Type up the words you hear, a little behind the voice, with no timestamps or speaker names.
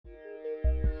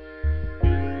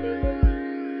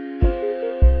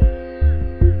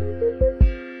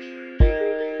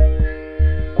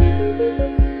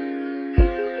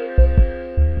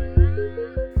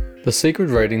The sacred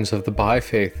writings of the Baha'i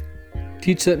Faith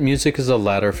teach that music is a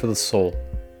ladder for the soul.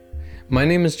 My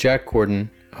name is Jack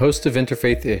Gordon, host of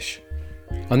Interfaith Ish.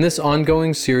 On this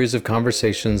ongoing series of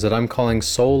conversations that I'm calling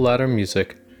Soul Ladder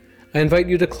Music, I invite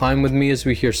you to climb with me as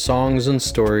we hear songs and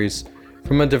stories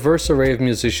from a diverse array of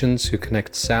musicians who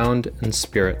connect sound and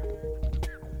spirit.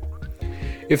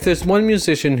 If there's one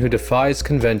musician who defies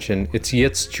convention, it's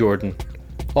Yitz Jordan,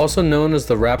 also known as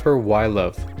the rapper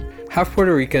Y-Love. Half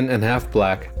Puerto Rican and half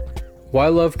black,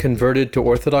 Y-Love converted to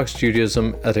Orthodox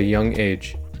Judaism at a young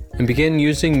age and began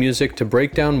using music to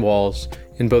break down walls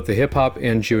in both the hip-hop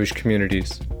and Jewish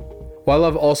communities.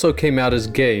 Y-Love also came out as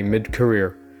gay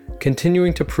mid-career,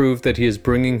 continuing to prove that he is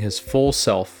bringing his full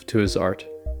self to his art.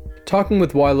 Talking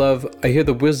with Y-Love, I hear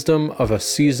the wisdom of a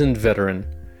seasoned veteran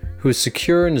who is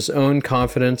secure in his own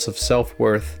confidence of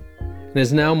self-worth and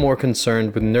is now more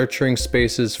concerned with nurturing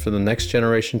spaces for the next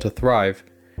generation to thrive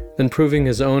than proving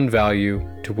his own value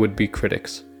to would-be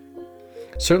critics.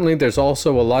 Certainly, there's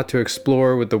also a lot to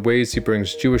explore with the ways he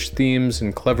brings Jewish themes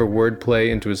and clever wordplay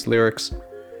into his lyrics,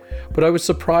 but I was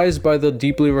surprised by the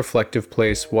deeply reflective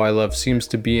place Y-Love seems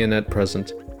to be in at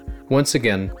present, once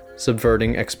again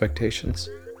subverting expectations.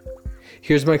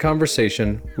 Here's my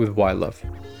conversation with Y-Love.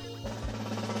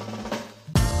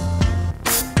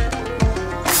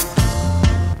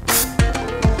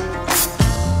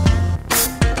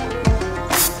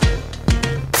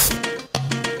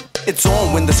 It's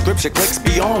on when the scripture clicks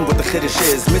beyond what the chiddush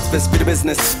is. Mitzvahs be the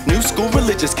business, new school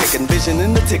religious kicking, vision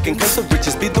in the ticking, cause the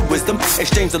riches be the wisdom.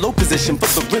 Exchange the low position for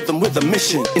the rhythm with a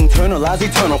mission. Internalize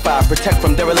eternal fire, protect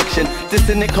from dereliction.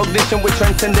 Dissonant cognition with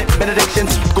transcendent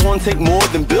benedictions. Go on, take more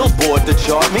than billboard to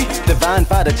chart me. Divine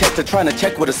fire detector trying to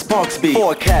check where the sparks be.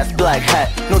 Forecast black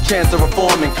hat, no chance of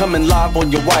reforming. Coming live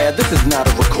on your wire, this is not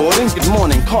a recording. Good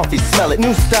morning, coffee, smell it.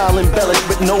 New style embellished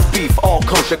with no beef, all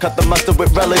kosher, cut the mustard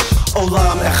with relish.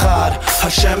 Olam echad,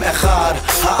 Hashem echad,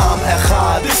 ha'am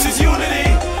echad. This is unity.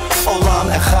 Olam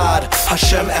echad,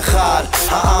 Hashem echad,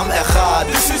 ha'am echad.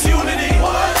 This is unity.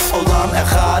 What? Olam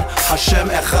echad, Hashem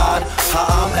echad,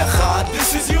 ha'am echad.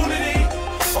 This is unity.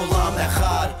 Olam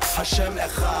echad, Hashem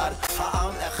echad,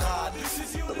 ha'am echad. This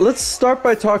is unity. Let's start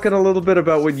by talking a little bit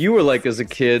about what you were like as a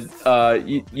kid.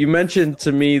 You mentioned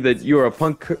to me that you were a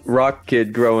punk rock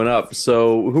kid growing up.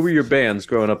 So who were your bands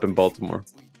growing up in Baltimore?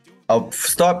 I'll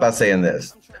start by saying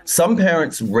this. Some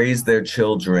parents raise their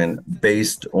children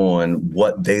based on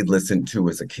what they listened to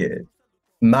as a kid.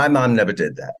 My mom never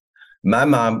did that. My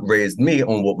mom raised me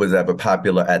on what was ever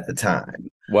popular at the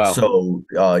time. Wow. So,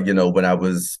 when I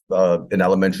was in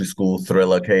elementary school,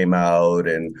 Thriller came out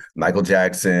and Michael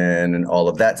Jackson and all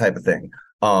of that type of thing.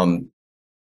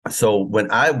 So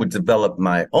when I would develop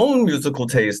my own musical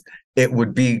taste, it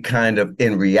would be kind of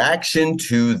in reaction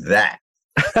to that.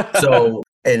 So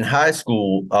in high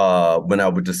school, when I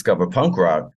would discover punk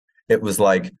rock, it was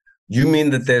like, you mean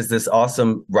that there's this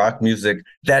awesome rock music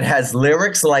that has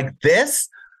lyrics like this?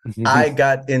 Mm-hmm. I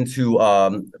got into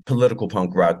political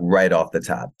punk rock right off the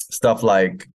top. Stuff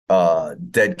like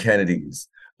Dead Kennedys,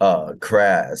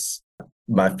 Crass,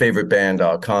 my favorite band,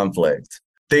 Conflict.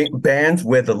 Bands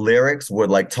where the lyrics were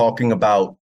like talking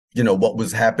about, what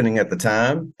was happening at the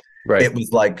time. Right. It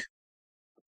was like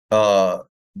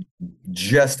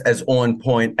just as on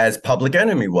point as Public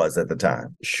Enemy was at the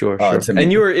time. Sure.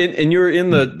 And you were in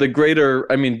the greater,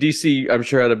 DC, I'm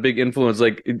sure had a big influence,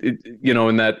 like, in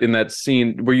that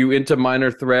scene. Were you into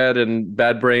Minor Threat and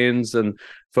Bad Brains and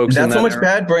folks in that Not so much era?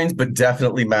 Bad Brains, but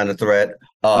definitely Minor Threat.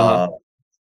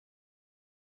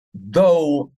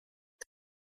 Though,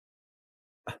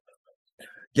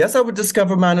 yes, I would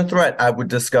discover Minor Threat. I would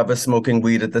discover smoking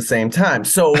weed at the same time.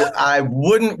 So I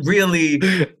wouldn't really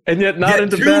and yet not get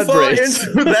into too Bad far Brains.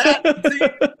 into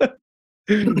that.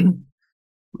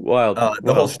 Wild.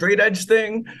 The whole straight edge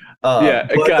thing.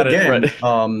 Got again, it.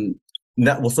 Right.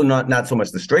 Not so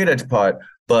much the straight edge part,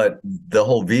 but the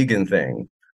whole vegan thing.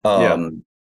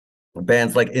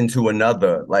 Bands like Into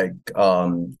Another, like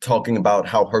talking about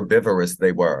how herbivorous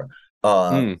they were.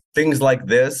 Things like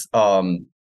this.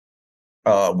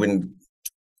 When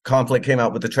Conflict came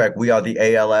out with the track We Are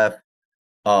the ALF,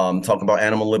 talking about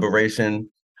animal liberation.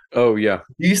 Oh, yeah.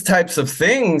 These types of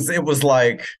things, it was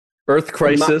like... Earth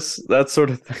Crisis, that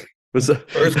sort of thing.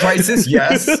 Earth Crisis,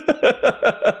 yes.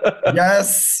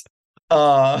 Yes.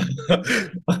 Yeah,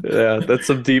 that's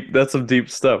some deep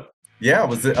stuff. Yeah, I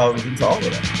was into all of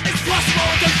that. It's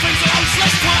possible that things are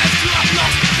useless, times you have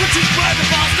lost, which is where the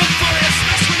vast and furious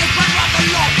mess with the bang up the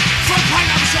lot. From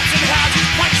hang-up shops and houses,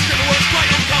 punch to the worst,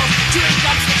 great on cars, chewing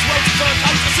guns, six roads to first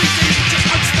house, the CCs will just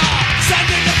don't start.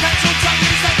 Sending the petrol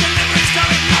truckers, their deliveries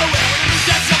going nowhere. When the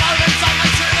deaths of Odin's,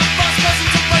 I'm sure the first person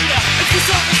to be there. If the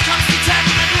service comes to town,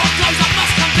 then what goes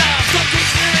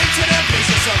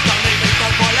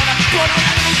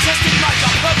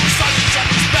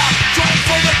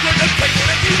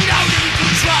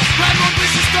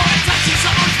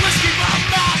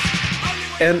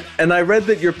And I read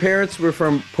that your parents were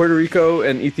from Puerto Rico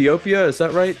and Ethiopia. Is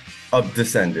that right?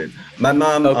 Descended. My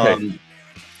mom. Okay.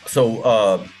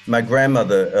 My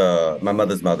grandmother, my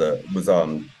mother's mother, was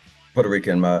Puerto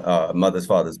Rican. My mother's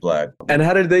father's Black. And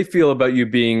how did they feel about you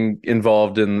being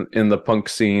involved in the punk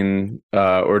scene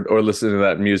or listening to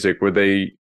that music? Were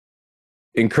they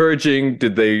encouraging?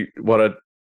 Did they want to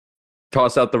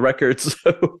toss out the records?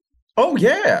 Oh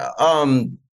yeah.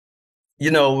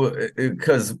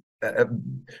 Because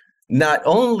not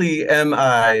only am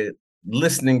I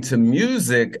listening to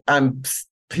music, I'm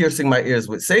piercing my ears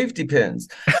with safety pins.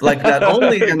 Like, not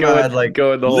only am I like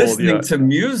listening to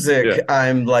music,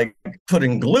 I'm like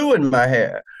putting glue in my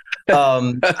hair.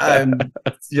 I'm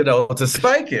to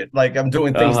spike it. Like, I'm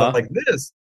doing things like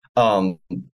this. But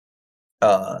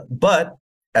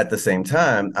at the same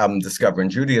time, I'm discovering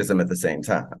Judaism at the same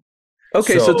time.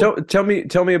 Okay, so tell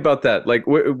me about that. Like,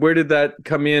 where did that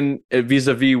come in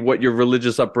vis-a-vis what your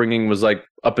religious upbringing was like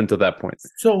up until that point?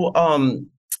 So,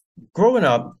 growing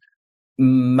up,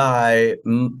 my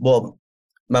mother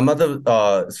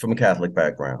is from a Catholic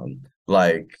background,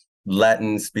 like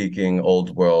Latin speaking,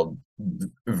 old world,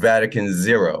 Vatican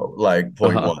Zero, like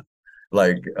 0.1,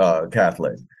 like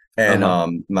Catholic.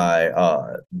 And my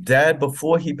dad,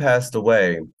 before he passed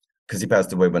away, because he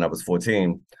passed away when I was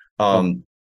 14,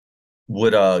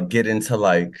 would get into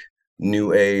like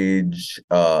new age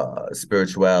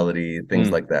spirituality,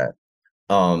 things like that.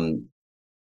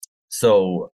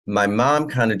 So my mom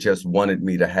kind of just wanted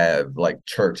me to have like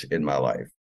church in my life,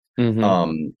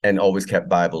 and always kept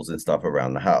Bibles and stuff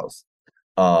around the house.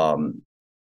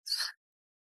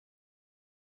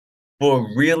 For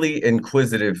really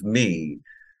inquisitive me,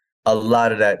 a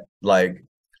lot of that, like,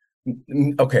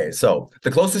 okay, so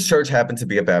the closest church happened to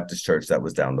be a Baptist church that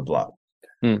was down the block.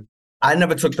 I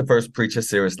never took the first preacher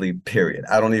seriously, period.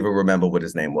 I don't even remember what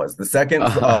his name was. The second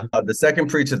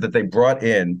preacher that they brought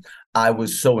in, I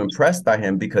was so impressed by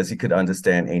him because he could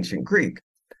understand ancient Greek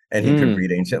and he could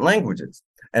read ancient languages.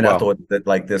 And I thought that,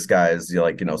 like, this guy is,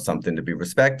 like, something to be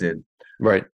respected.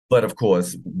 Right. But of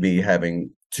course, me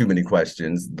having too many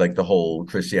questions, like the whole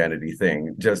Christianity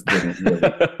thing just didn't really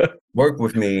work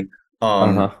with me.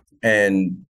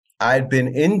 And I'd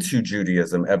been into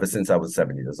Judaism ever since I was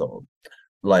 7 years old.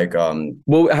 Like,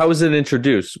 well, how was it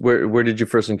introduced? Where did you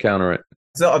first encounter it?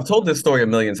 So I've told this story a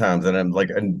million times, and I'm like,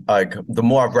 the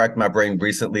more I've racked my brain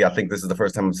recently, I think this is the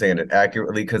first time I'm saying it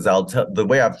accurately, because the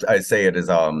way I say it is,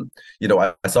 I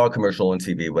saw a commercial on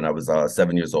TV when I was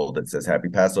 7 years old that says "Happy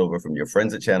Passover" from your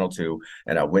friends at Channel 2,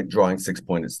 and I went drawing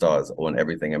 6-pointed stars on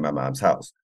everything in my mom's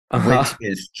house, which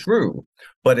is true.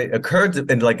 But it occurred to,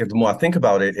 and like, the more I think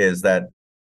about it, is that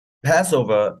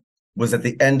Passover was at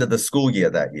the end of the school year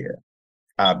that year.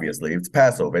 Obviously, it's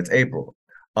Passover. It's April,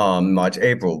 March,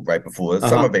 April, right before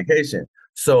summer vacation.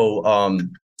 So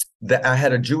I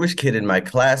had a Jewish kid in my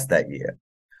class that year,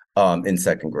 in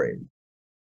second grade.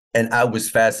 And I was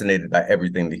fascinated by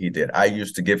everything that he did. I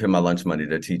used to give him my lunch money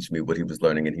to teach me what he was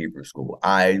learning in Hebrew school.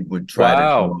 I would try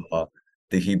to draw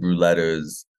the Hebrew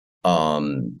letters,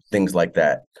 things like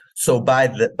that. So by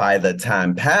the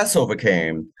time Passover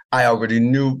came, I already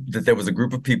knew that there was a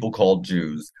group of people called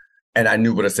Jews, and I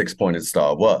knew what a 6-pointed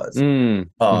star was.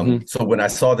 So when I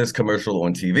saw this commercial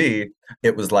on TV,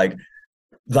 it was like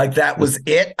that was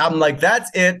it. I'm like,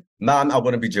 that's it, Mom. I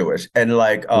want to be Jewish, and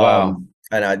like, and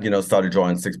I, started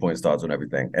drawing 6-point stars on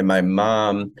everything. And my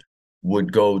mom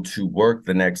would go to work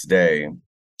the next day,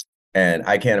 and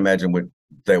I can't imagine what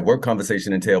their work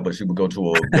conversation entailed, but she would go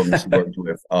to a woman she worked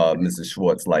with, Mrs.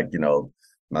 Schwartz, like,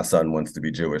 my son wants to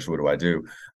be Jewish. What do I do?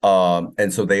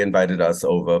 And so they invited us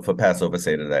over for Passover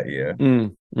Seder that year.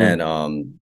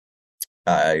 And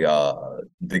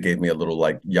they gave me a little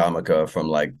like yarmulke from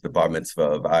like the bar mitzvah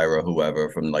of Ira, whoever,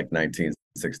 from like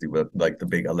 1960, with like the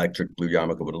big electric blue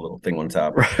yarmulke with a little thing on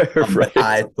top. Right.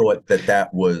 I thought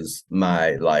that was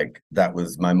my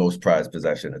most prized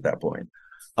possession at that point.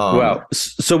 Wow.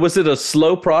 So was it a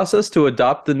slow process to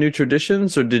adopt the new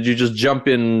traditions, or did you just jump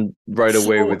in right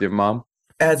away with your mom?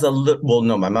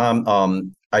 No, my mom,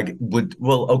 so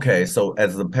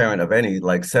as the parent of any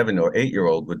like 7 or 8 year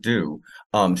old would do,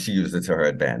 she used it to her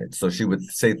advantage. So she would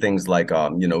say things like,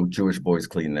 Jewish boys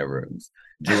clean their rooms,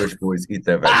 Jewish boys eat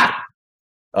their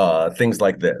vegetables, things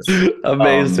like this.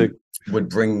 Amazing. Would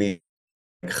bring me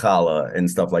challah and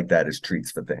stuff like that as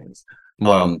treats for things.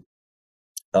 Wow.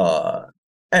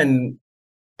 And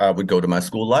I would go to my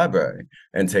school library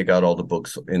and take out all the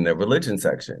books in their religion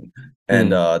section.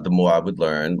 And the more I would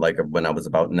learn, like when I was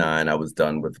about 9, I was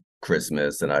done with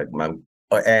Christmas.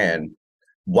 And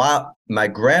while my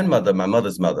grandmother, my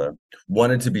mother's mother,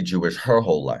 wanted to be Jewish her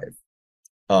whole life.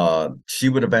 She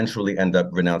would eventually end up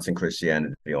renouncing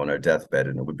Christianity on her deathbed,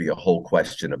 and it would be a whole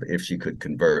question of if she could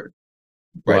convert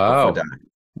right before dying.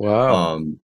 Wow.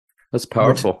 That's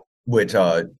powerful. Which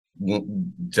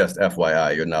just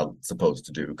FYI, you're not supposed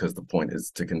to do, because the point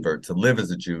is to convert to live as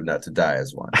a Jew, not to die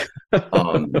as one.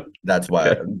 That's why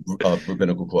a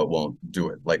rabbinical court won't do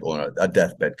it, like on a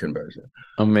deathbed conversion.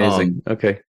 Amazing.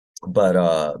 Okay.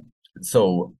 But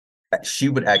so she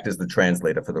would act as the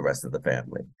translator for the rest of the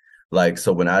family. Like,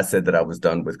 so when I said that I was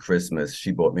done with Christmas,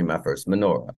 she bought me my first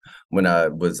menorah. When I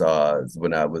was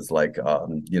like,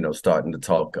 starting to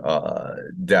talk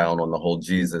down on the whole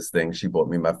Jesus thing, she bought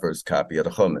me my first copy of the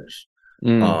Chumash,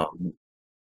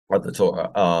 of the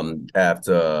Torah.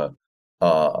 After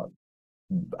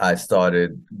I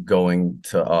started going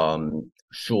to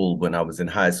shul when I was in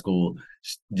high school,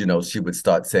 she would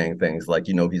start saying things like,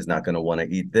 he's not going to want to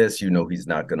eat this, he's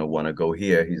not going to want to go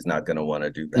here, he's not going to want to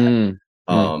do that.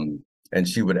 And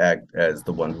she would act as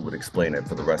the one who would explain it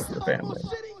for the rest of the family.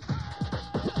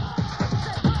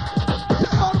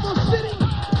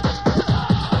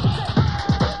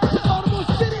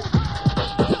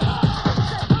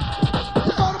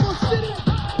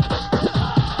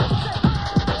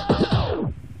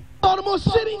 Baltimore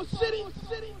City.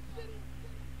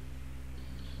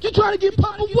 You trying to get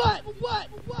popped or what?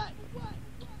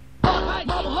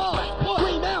 Marble Hall,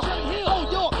 Green Mountain,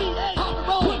 Old York, EA,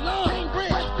 Hopper Road,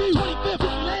 Cambridge, Westview, 25th,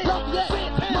 Lane, Lafayette,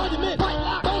 Sandtown, Monument, White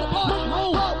Lock, Bonaparte,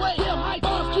 Monroe, Broadway, Hill Heights,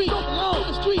 Bond Street, Oak Lawn,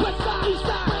 Eagle Street, West Side, East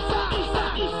Side, West Side, East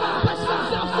Side, East Side, West Side,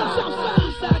 South Side, South Side,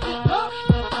 East Side get rough,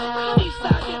 East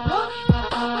Side get rough,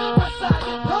 West Side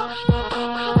get rough,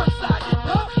 West Side get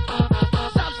rough,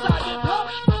 South Side get rough,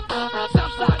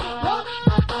 South Side get rough,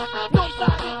 North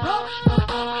Side get rough,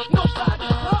 North Side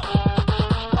get rough,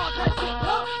 Park Heights get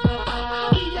rough,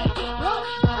 EA get rough,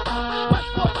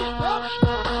 Westport get rough,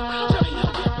 Cherry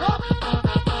Hill get rough,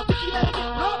 Dixieland get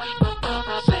rough,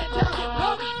 Sandtown get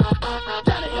rough,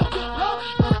 Dana Hill get rough,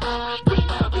 Green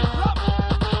Mountain get rough,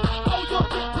 Old York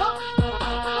get rough,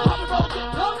 Harbor Road get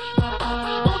rough,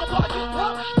 Bonaparte get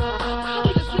rough,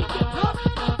 Eagle Street get rough,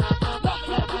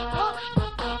 Lafayette get rough,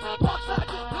 Parkside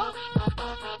get rough,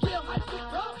 Yale Heights get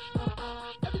rough,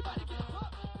 everybody get rough.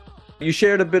 You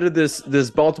shared a bit of this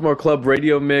Baltimore club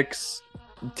radio mix.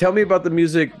 Tell me about the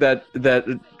music that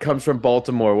comes from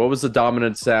Baltimore. What was the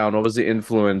dominant sound? What was the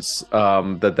influence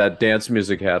that dance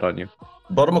music had on you?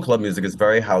 Baltimore club music is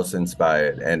very house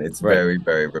inspired, and it's very,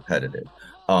 very repetitive.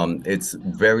 It's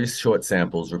very short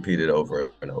samples repeated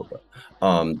over and over.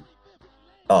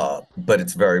 But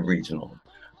it's very regional.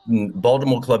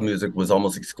 Baltimore club music was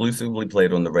almost exclusively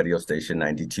played on the radio station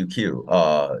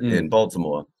 92Q in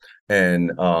Baltimore.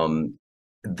 And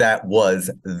that was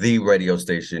the radio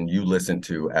station you listened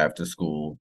to after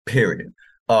school, period.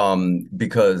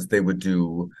 Because they would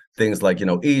do things like,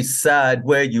 East Side,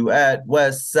 where you at?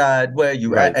 West Side, where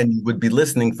you at? And you would be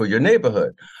listening for your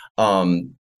neighborhood.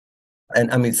 And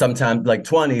I mean, sometimes like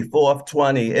 24th,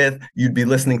 20th, you'd be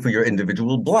listening for your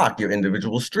individual block, your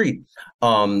individual street.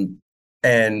 And,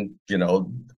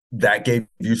 that gave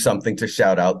you something to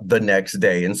shout out the next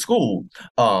day in school,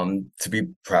 to be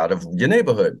proud of your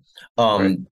neighborhood.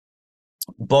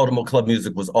 Baltimore club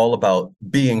music was all about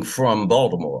being from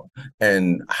Baltimore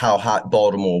and how hot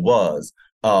Baltimore was,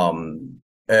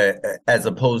 as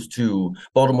opposed to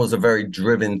Baltimore's a very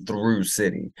driven through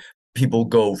city. People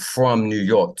go from New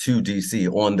York to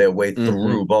DC on their way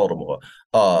through Baltimore.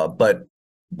 But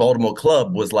Baltimore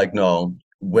club was like, no,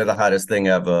 we're the hottest thing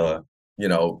ever,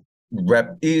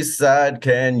 rep East Side,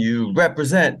 can you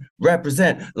represent?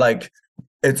 Like,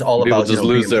 it's all People about just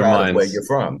lose being their proud minds of where you're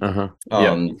from.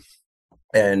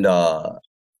 And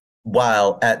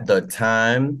while at the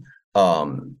time,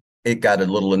 it got a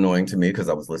little annoying to me because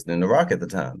I was listening to rock at the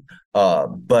time.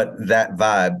 But that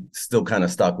vibe still kind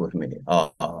of stuck with me,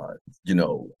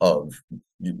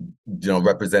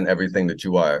 represent everything that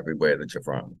you are everywhere that you're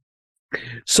from.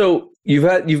 So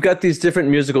you've got these different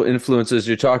musical influences.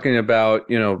 You're talking about,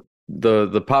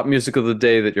 the pop music of the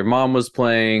day that your mom was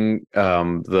playing,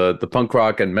 the punk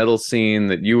rock and metal scene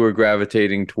that you were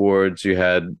gravitating towards. You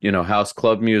had, house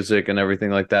club music and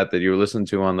everything like that you were listening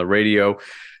to on the radio.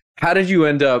 How did you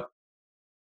end up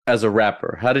as a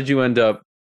rapper? How did you end up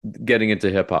getting into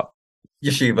hip hop?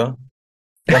 Yeshiva,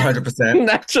 100%.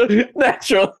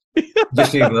 Natural.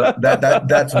 Yeshiva.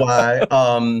 That's why.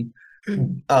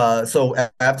 So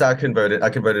after I converted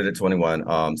at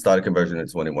 21. Started conversion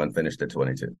at 21, finished at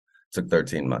 22. Took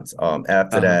 13 months.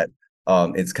 After that,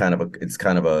 it's kind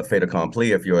of a fait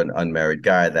accompli if you're an unmarried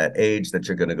guy that age that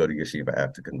you're going to go to yeshiva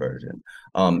after conversion.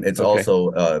 It's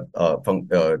also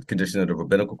a condition of the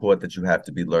rabbinical court that you have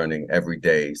to be learning every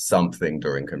day something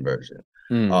during conversion.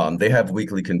 They have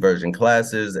weekly conversion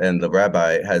classes, and the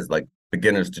rabbi has like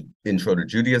beginners to intro to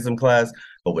Judaism class.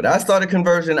 But when I started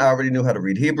conversion, I already knew how to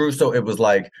read Hebrew, so it was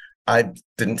like I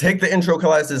didn't take the intro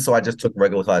classes, so I just took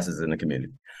regular classes in the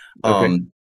community.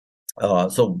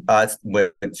 So I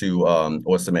went to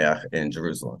Or Sameach in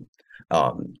Jerusalem.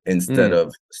 Instead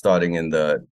of starting in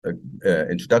the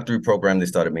introductory program, they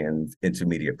started me in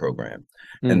intermediate program.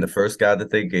 And the first guy that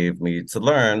they gave me to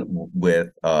learn with,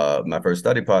 my first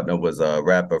study partner, was a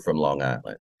rapper from Long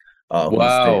Island.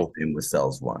 Whose name was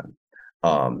Cells One.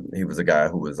 He was a guy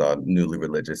who was newly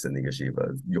religious in the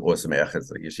yeshiva. Or Sameach is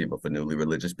a yeshiva for newly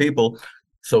religious people.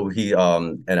 So he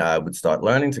and I would start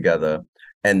learning together.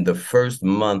 And the first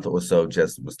month or so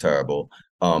just was terrible.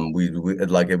 We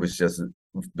like, it was just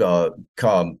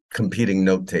competing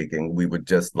note taking. We would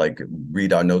just like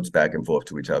read our notes back and forth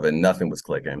to each other, and nothing was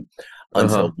clicking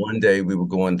until one day we were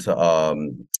going to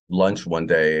lunch one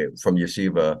day from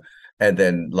yeshiva, and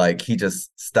then like he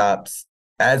just stops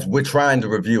as we're trying to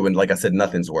review, and like I said,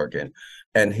 nothing's working,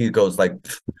 and he goes like,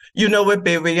 "You know it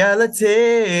be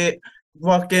reality.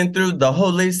 Walking through the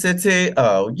holy city,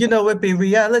 oh, you know it be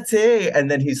reality." And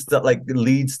then he still like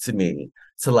leads to me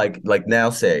to like now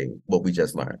say what we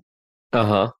just learned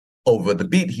over the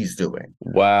beat he's doing.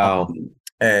 Wow.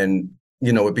 And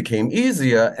you know, it became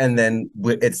easier, and then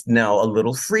it's now a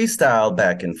little freestyle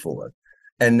back and forth.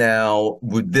 And now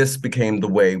this became the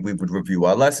way we would review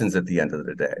our lessons at the end of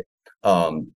the day,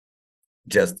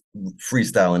 just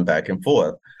freestyling back and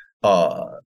forth.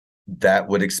 That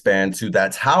would expand to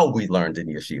that's how we learned in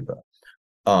yeshiva.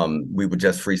 We would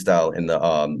just freestyle in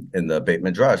the Beit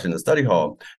Midrash, in the study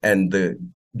hall. And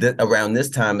around this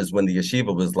time is when the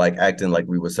yeshiva was like acting like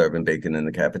we were serving bacon in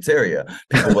the cafeteria.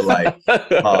 People were like,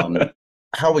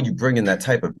 how are you bringing that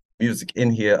type of music in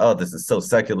here? Oh, this is so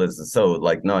secular. This is so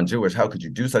like non-Jewish. How could you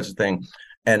do such a thing?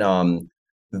 And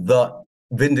the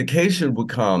vindication would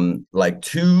come like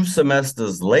 2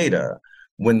 semesters later,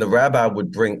 when the rabbi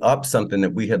would bring up something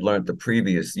that we had learned the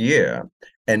previous year,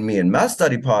 and me and my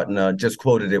study partner just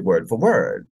quoted it word for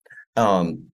word.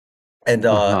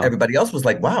 Everybody else was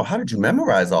like, wow, how did you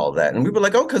memorize all that? And we were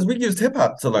like, oh, because we used hip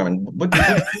hop to learn. What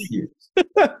did you use?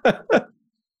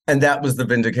 And that was the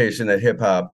vindication that hip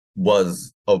hop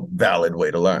was a valid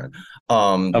way to learn.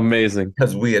 Amazing.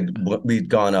 Because we'd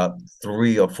gone up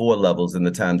 3 or 4 levels in the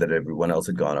time that everyone else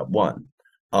had gone up 1.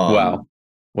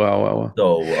 Wow.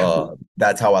 So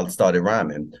that's how I started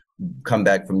rhyming. Come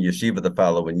back from yeshiva the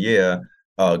following year,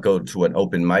 go to an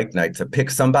open mic night to pick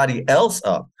somebody else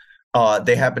up.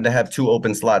 They happened to have 2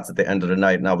 open slots at the end of the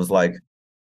night, and I was like,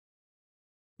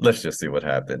 let's just see what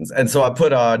happens. And so I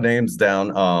put our names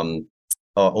down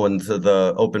onto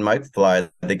the open mic flyer.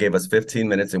 They gave us 15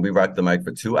 minutes, and we rocked the mic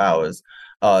for 2 hours.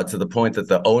 To the point that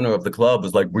the owner of the club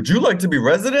was like, would you like to be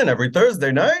resident every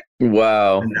Thursday night?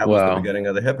 Wow. And that was the beginning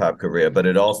of the hip hop career. But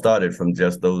it all started from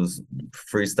just those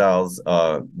freestyles,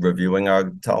 reviewing our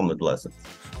Talmud lessons.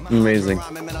 Amazing.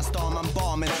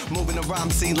 Moving the rhyme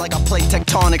scene like I play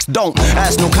tectonics. Don't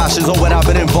ask no questions on what I've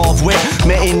been involved with.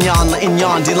 Me'inyan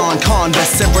la'inyan dilan khan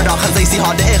Besifra da khazaysi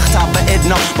hard ikhtab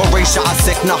ba'idna Barisha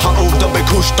asikna ha'uvda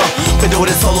bekushta Been doing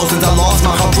it solo since I lost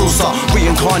my habrusa.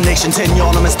 Reincarnation 10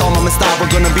 yarn I'm installed my style. We're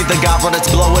gonna be the guy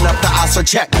that's blowing up the Asra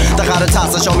check. The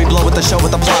Gharatasa show me blow with the show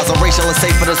with the plaza. Racial is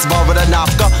safe for the svar with a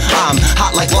nafka. I'm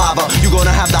hot like lava. You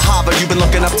gonna have the hava. You've been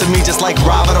looking up to me just like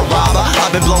Rava the Rava.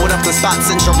 I've been blowing up the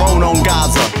spots in Sharon on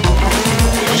Gaza.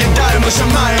 يدايم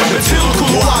لشمايم بتلو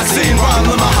كل واكسين رام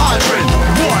لمهاجرين.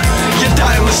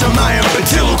 يدايم لشمايم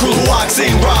بتلو كل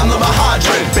واكسين رام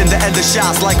لمهاجرين. Been the end of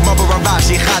shots like Mother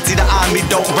Rashi. Khati the army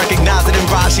don't recognize it in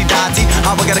Rashi Dati.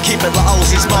 How we gotta keep it la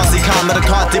Oshi Sponsi. Kama the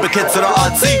Kati but kids to the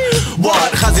artsy.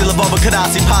 What? Khazi Lababa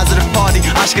Kadasi positive party.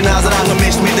 Ashkenaz and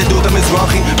Angamish me to do the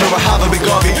Mizrahi. Mirahaba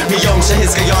Bigavi. Me young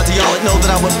Shahiz Kayati. Y'all know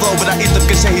that I would flow but I eat the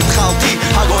Kashahid Khalti.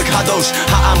 Hagoik Hadosh.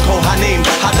 Ha'am Kohanim.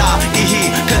 Hada Ihi.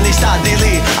 Kanishta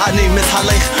Dili. Ani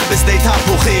Mishalich. Bisday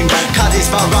Tapuchim. Kadis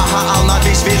Varaha Al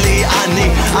Nadish Vili. Ani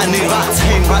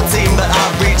Ratzim but I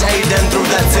reach Aiden through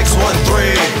that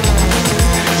 613.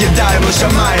 يدايم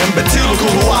لشمايم بتلو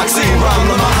كل واكسين رام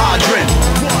لمهاجرين.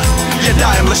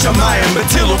 يدايم لشمايم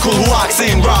בטילו כול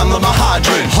וואקסין רם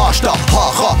למהדרין השתה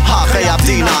הכה החייב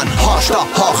דינן השתה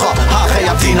הכה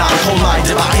החייב דינן חומי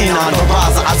דבעינן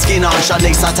ברזה עסקינן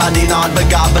שני סטנינן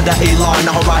בגב בדהילן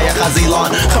הוריה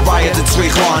חזילן חריה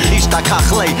דצריכלן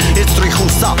השתכח לי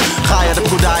הצריכוסה חיה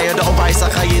דפקודיה דאורייסה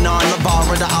חיינן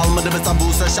לברה דעלמה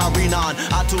דבצבוסה שרינן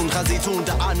אתון חזיתון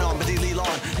דענן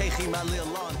בדילילן היכי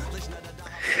מלילן.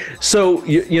 So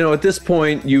at this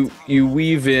point you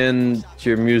weave in to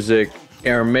your music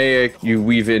Aramaic, you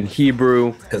weave in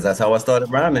Hebrew. Because that's how I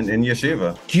started rhyming in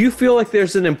yeshiva. Do you feel like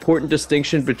there's an important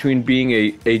distinction between being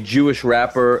a Jewish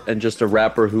rapper and just a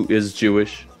rapper who is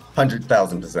Jewish?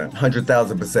 100,000%,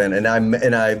 100,000%, and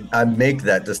I make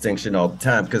that distinction all the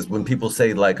time because when people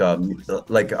say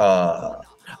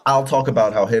I'll talk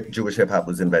about how Jewish hip hop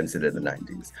was invented in the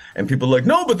 90s, and people are like,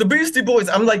 no, but the Beastie Boys.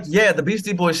 I'm like, yeah, the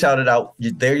Beastie Boys shouted out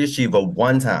their yeshiva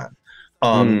one time.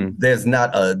 There's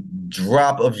not a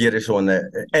drop of Yiddish on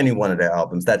any one of their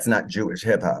albums. That's not Jewish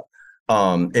hip hop.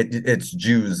 It's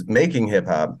Jews making hip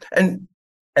hop, and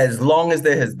as long as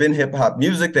there has been hip hop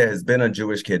music, there has been a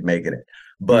Jewish kid making it.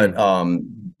 But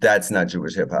that's not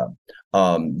Jewish hip hop.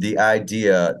 The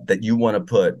idea that you want to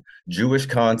put Jewish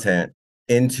content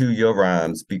into your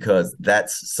rhymes because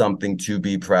that's something to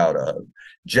be proud of.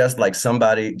 Just like Run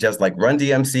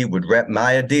DMC would rep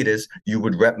my Adidas, you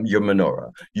would rep your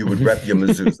menorah, you would rep your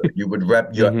mezuzah, you would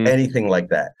rep your anything like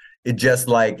that. It just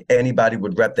like anybody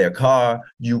would rep their car,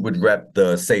 you would rep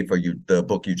the sefer, the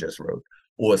book you just wrote,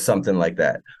 or something like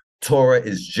that. Torah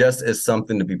is just as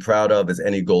something to be proud of as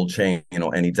any gold chain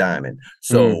or any diamond.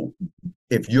 So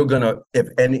if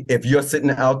you're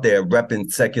sitting out there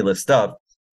repping secular stuff,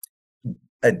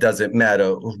 it doesn't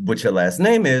matter what your last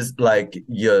name is,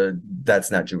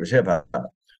 that's not Jewish hip hop.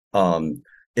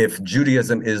 If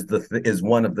Judaism is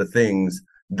one of the things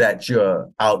that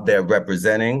you're out there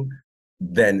representing,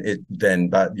 then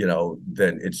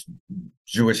it's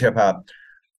Jewish hip hop.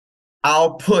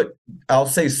 I'll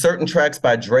say certain tracks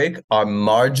by Drake are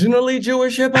marginally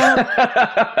Jewish hip hop.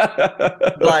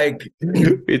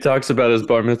 He talks about his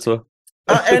bar mitzvah.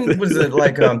 And was it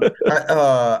like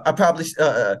I probably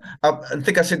I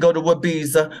think I should go to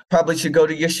Wabiza, probably should go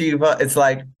to yeshiva. It's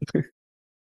like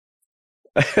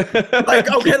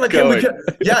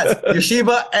yes,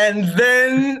 yeshiva, and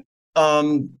then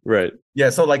right.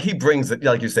 Yeah, so he brings it,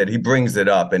 like you said, he brings it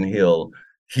up, and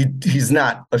he's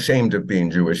not ashamed of being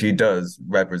Jewish. He does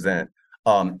represent.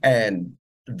 And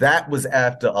that was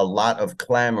after a lot of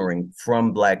clamoring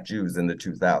from Black Jews in the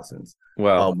 2000s.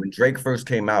 Wow. When Drake first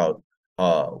came out,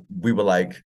 we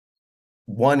were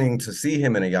wanting to see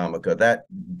him in a yarmulke. That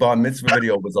bar mitzvah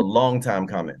video was a long time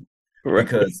coming, right?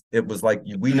 Because it was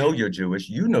we know you're Jewish,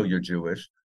 you know you're Jewish.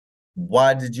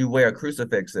 Why did you wear a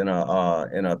crucifix in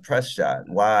a press shot?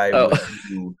 Why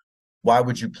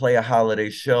would you play a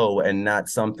holiday show and not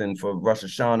something for Rosh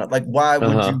Hashanah? Why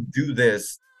would you do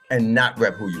this and not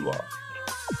rep who you are?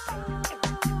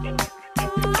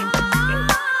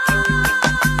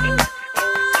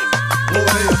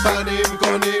 פנים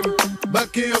קונים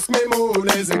בקיוסק ממול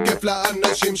איזה כיף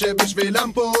לאנשים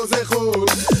שבשבילם פה זה חול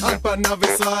על פניו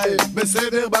ישראל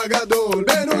בסדר בגדול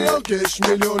בניו יורק יש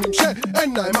מיליונים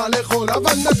שאין להם מה לאכול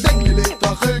אבל נתק לי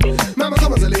להתרחק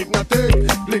מהמקום הזה להתנתק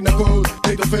בלי לנקות,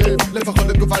 להתעופף לפחות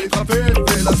לתקופה להתחפף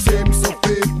ולשים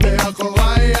סופית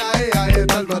מאחוריי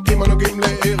את הלבטים הנוגעים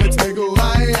לארץ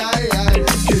מגוריי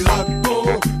כי רק פה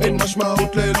אין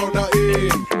משמעות ללא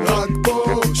נעים רק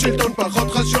פה שלטון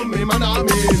פחות חשוב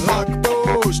ממנעמים רק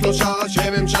פה שלושה ראשי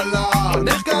ממשלה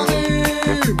נחקרים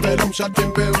ולא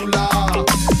משתפים פעולה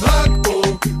רק פה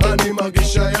אני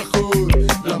מרגיש שייכות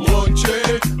למרות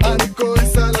שאני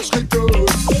כועס על השחיתות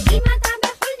אם אתה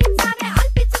בחול נמצא ועל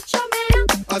פיצות שומע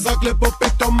אז רק לפה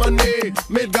פתאום אני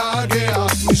מתגעגע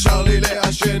נשאר לי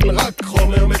לעשן רק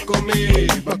חומר מקומי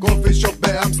בקופי שופ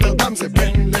באמסטרדם זה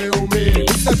בינלאומי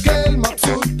מסתכל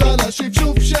מבסוט על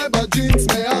השפשוף שבג'ינס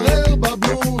מערער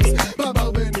בבלוז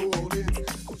בבר בניו אורלינס.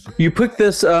 You picked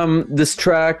this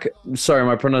track. Sorry,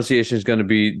 my pronunciation is going to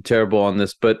be terrible on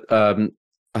this, but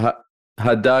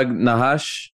Hadag Nahash,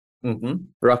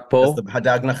 Rakpo.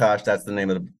 Hadag Nahash. That's the name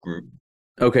of the group.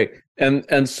 Okay,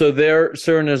 and so they're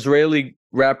an Israeli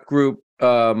rap group.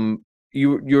 You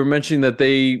were mentioning that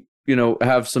they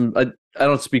have some. I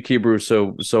don't speak Hebrew, so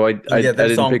I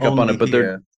didn't pick up on it, but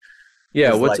they're.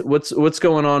 Yeah, what's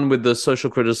going on with the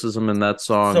social criticism in that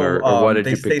song, or why did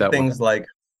you pick that one? They say things like,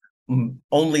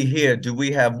 only here do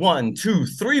we have 1, 2,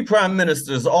 3 prime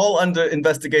ministers all under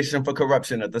investigation for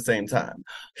corruption at the same time.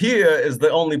 Here is the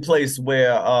only place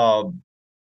where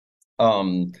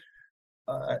and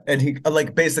he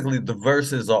basically the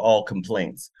verses are all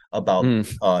complaints about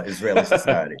Israeli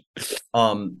society.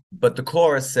 But the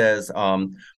chorus says, but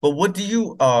what do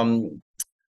you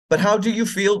but how do you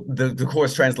feel? The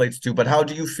chorus translates to, but how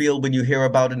do you feel when you hear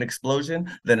about an explosion?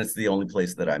 Then it's the only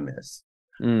place that I miss.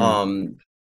 In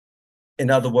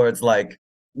other words, like,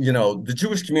 you know, the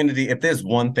Jewish community, if there's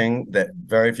one thing that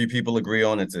very few people agree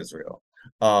on, it's Israel.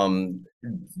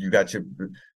 You got your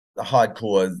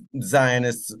hardcore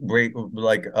Zionists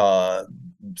like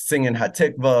singing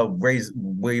Hatikva,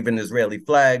 waving Israeli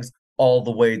flags, all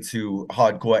the way to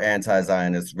hardcore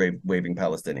anti-Zionists waving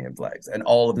Palestinian flags. And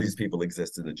all of these people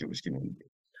exist in the Jewish community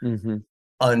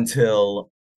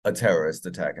until a terrorist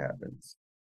attack happens.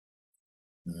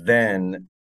 Then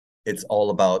it's all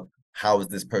about how are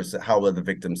the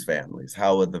victims' families?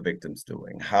 How are the victims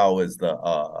doing? How is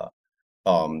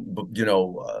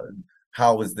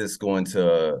how is this going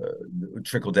to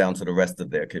trickle down to the rest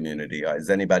of their community? Is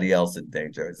anybody else in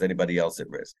danger? Is anybody else at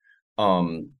risk?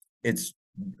 It's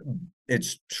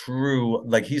true,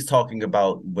 like he's talking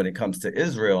about when it comes to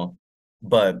Israel,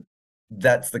 but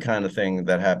that's the kind of thing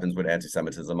that happens with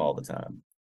anti-Semitism all the time.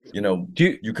 You know,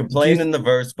 you complain in the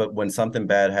verse, but when something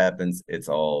bad happens, it's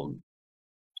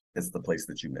the place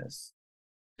that you miss.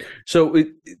 So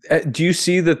do you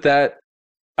see that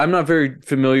I'm not very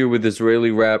familiar with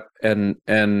Israeli rap, and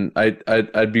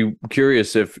I'd be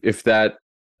curious if that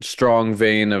strong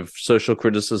vein of social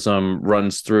criticism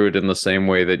runs through it in the same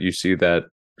way that you see that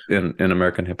in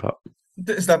American hip hop.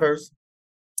 It's diverse.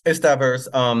 It's diverse.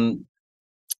 I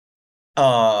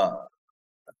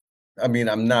mean,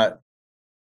 I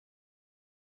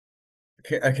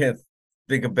can't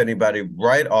think of anybody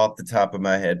right off the top of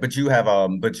my head, but you have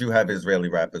Israeli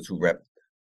rappers who rap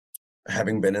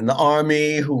having been in the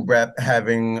army, who rap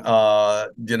having who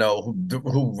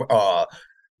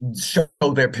show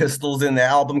their pistols in their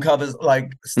album covers,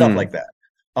 like stuff like that.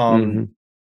 You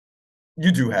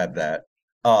do have that.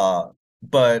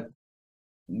 But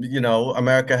you know,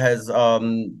 America has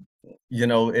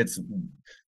it's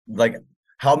like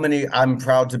how many I'm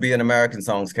proud to be an American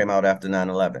songs came out after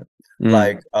 9/11.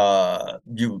 Like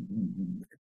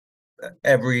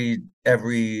every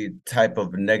type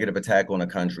of negative attack on a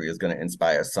country is going to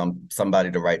inspire somebody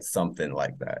to write something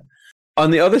like that. On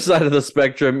the other side of the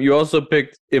spectrum, you also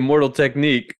picked Immortal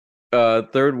Technique,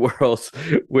 Third World,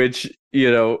 which, you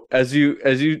know, as you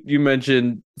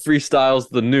mentioned, freestyles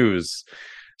the news.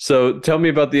 So tell me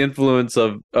about the influence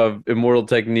of Immortal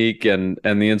Technique and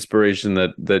the inspiration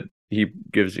that he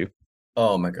gives you.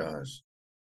 Oh my gosh.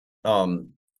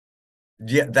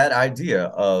 Yeah, that idea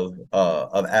of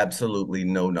absolutely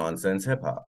no nonsense hip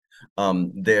hop.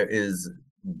 There's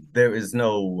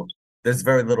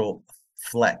very little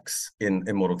flex in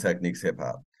Immortal Technique's hip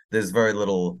hop. There's very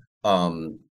little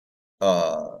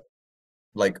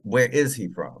like, where is he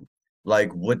from?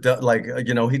 Like, he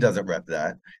doesn't rep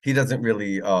that. He doesn't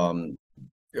really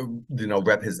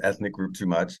rep his ethnic group too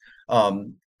much.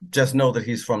 Just know that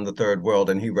he's from the third world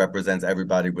and he represents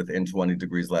everybody within 20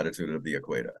 degrees latitude of the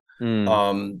equator.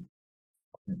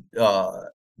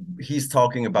 He's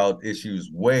talking about issues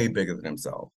way bigger than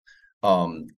himself.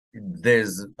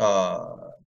 There's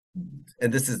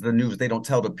and this is the news they don't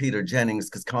tell to Peter Jennings,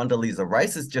 because Condoleezza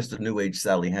Rice is just a new age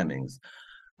Sally Hemings.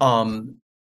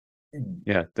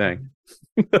 Yeah, dang.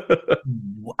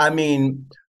 I mean,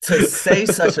 to say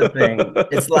such a thing,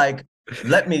 it's like,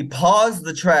 let me pause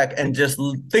the track and just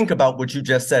think about what you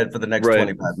just said for the next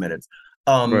 25 minutes.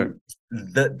 That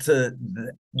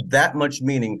much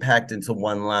meaning packed into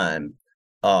one line.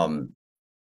 I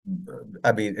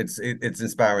mean, it's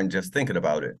inspiring just thinking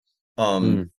about it.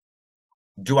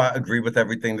 Do I agree with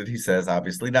everything that he says?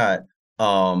 Obviously not.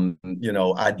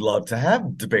 I'd love to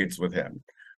have debates with him.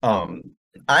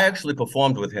 I actually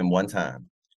performed with him one time.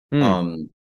 And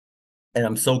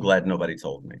I'm so glad nobody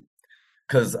told me.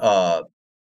 Because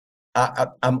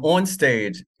I'm on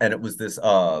stage, and it was this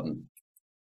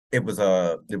it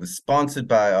was sponsored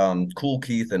by Kool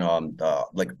Keith and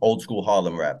like old school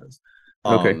Harlem rappers.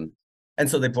 And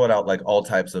so they brought out like all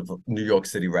types of New York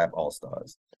City rap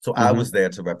all-stars. So I was there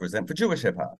to represent for Jewish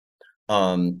hip hop.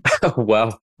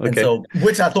 Wow. Okay. And so,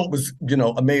 which I thought was,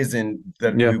 amazing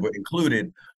that we were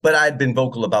included, but I'd been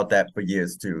vocal about that for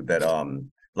years too, that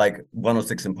like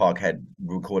 106 in Park had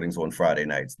recordings on Friday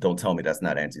nights. Don't tell me that's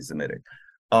not anti-Semitic.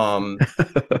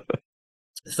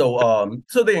 So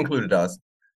they included us.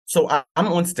 So I'm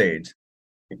on stage,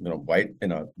 white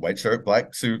in a white shirt,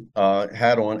 black suit,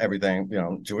 hat on, everything,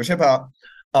 Jewish hip hop.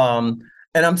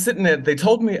 And I'm sitting there, they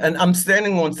told me, and I'm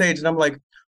standing on stage and I'm like,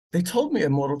 they told me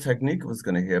Immortal Technique was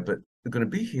going to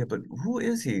be here, but who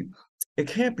is he? It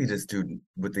can't be this dude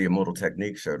with the Immortal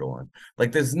Technique shirt on.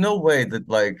 Like, there's no way that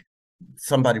like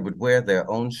somebody would wear their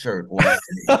own shirt on stage.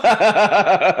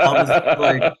 I'm was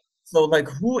like, so like,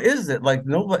 who is it? Like,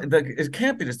 nobody, like, it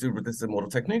can't be this dude with this Immortal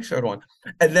Technique shirt on.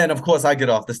 And then, of course, I get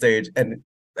off the stage and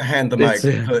hand the mic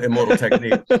to Immortal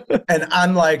Technique. And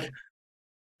I'm like,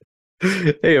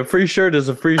 hey, a free shirt is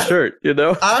a free shirt, you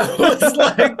know? I was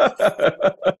like,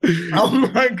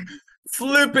 I'm like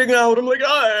flipping out. I'm like,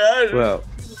 Well,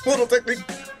 Immortal Technique.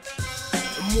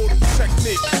 Immortal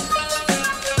Technique.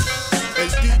 El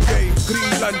DJ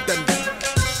Green Lantern.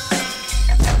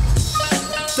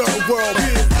 Third world.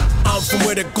 I'm from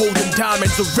where the golden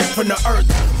diamonds are ripped from the earth.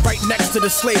 Right next to the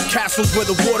slave castles where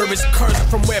the water is cursed.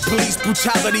 From where police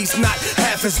brutality's not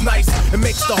half as nice. It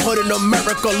makes the hood in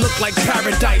America look like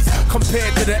paradise.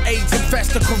 Compared to the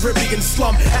AIDS-infested Caribbean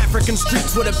slum. African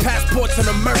streets with the passports and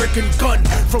American gun.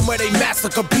 From where they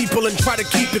massacre people and try to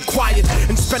keep it quiet.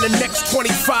 And spend the next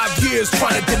 25 years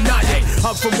trying to deny it.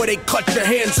 I'm from where they cut your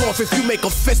hands off if you make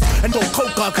a fist. And don't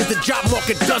coca cause the job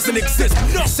market doesn't exist.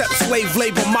 Except slave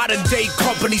labor, modern day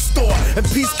company store. And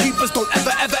peacekeepers don't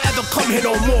ever come here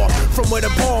no more. From where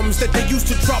the bombs that they used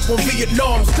to drop on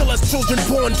Vietnam still has children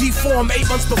born deformed 8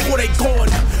 months before they gone.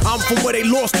 I'm from where they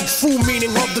lost the true meaning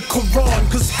of the Quran.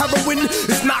 Cause heroin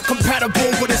is not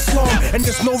compatible with Islam. And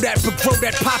just know that, but grow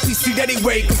that poppy seed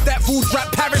anyway. Cause that food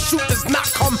wrap parachute does not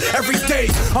come every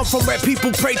day. I'm from where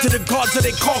people pray to the gods of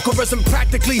their conquerors. And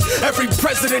practically every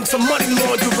president's a money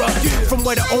launderer. From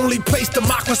where the only place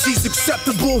democracy's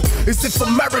acceptable is if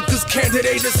America's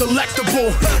candidate is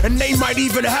electable. And they might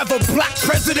even have a black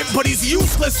president, but he's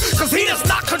useless, cause he does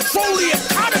not control the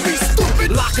economy,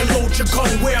 stupid. Lock and load your gun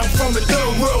where I'm from, the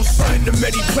third world, son. To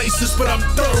many places, but I'm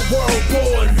third world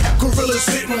born. Gorillas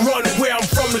hit and run where I'm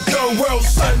from, the third world,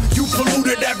 son. You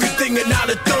polluted everything and now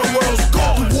the third world's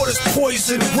gone. The water's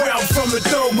poison where I'm from, the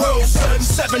third world, son.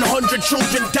 700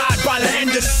 children died by the end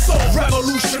of the soul.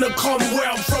 Revolution to come where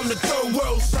I'm from, the third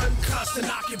world, son. Constant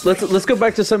occupation. let's go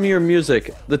back to some of your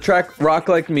music. The track "Rock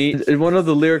Like Me." One of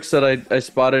the lyrics that I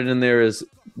spotted in there is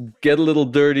 "Get a little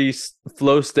dirty,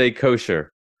 flow stay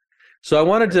kosher." So I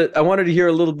wanted to hear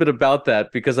a little bit about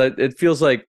that because it feels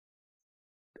like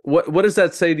what does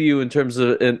that say to you in terms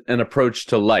of an approach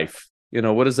to life? You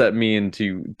know, what does that mean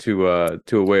to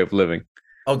a way of living?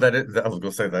 Oh, I was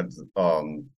gonna say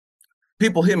that.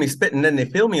 People hear me spitting, then they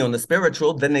feel me on the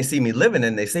spiritual, then they see me living,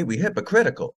 and they say we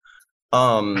hypocritical.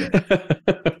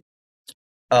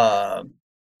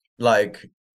 Like,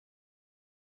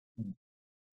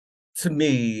 to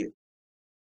me,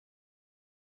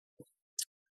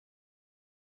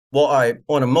 well,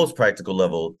 on a most practical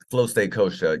level, flow stay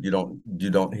kosher. You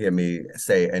don't hear me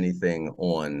say anything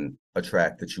on a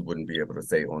track that you wouldn't be able to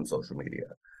say on social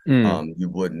media. You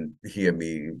wouldn't hear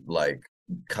me like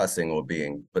cussing or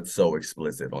being but so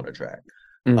explicit on a track.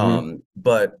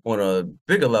 But on a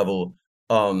bigger level,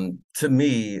 to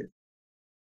me,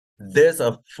 there's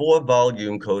a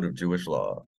 4-volume code of Jewish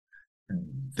law.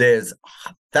 There's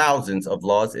thousands of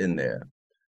laws in there.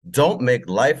 Don't make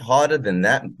life harder than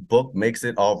that book makes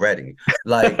it already.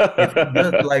 Like,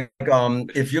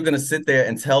 if you're gonna sit there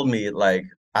and tell me like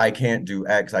I can't do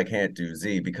X, I can't do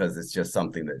Z because it's just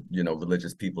something that, you know,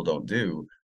 religious people don't do.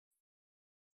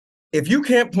 If you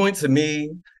can't point to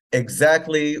me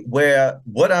exactly where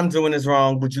what I'm doing is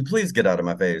wrong, would you please get out of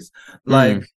my face?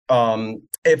 Like,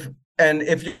 if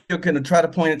you're gonna try to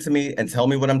point it to me and tell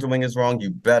me what I'm doing is wrong, you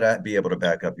better be able to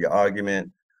back up your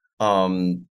argument.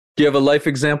 Do you have a life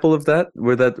example of that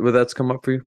where that's come up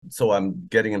for you? So I'm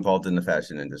getting involved in the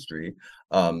fashion industry,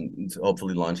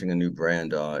 hopefully launching a new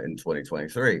brand in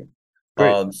 2023.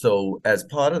 So as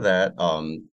part of that,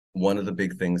 one of the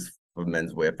big things for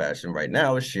menswear fashion right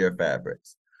now is sheer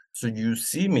fabrics. So you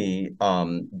see me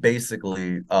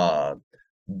basically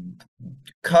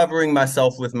covering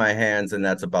myself with my hands, and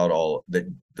that's about all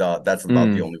that's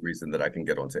about the only reason that I can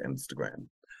get onto Instagram.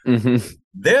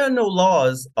 There are no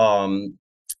laws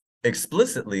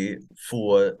explicitly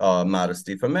for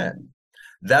modesty for men.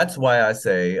 That's why I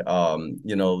say,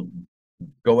 you know,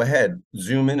 go ahead,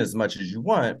 zoom in as much as you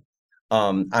want.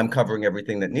 I'm covering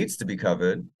everything that needs to be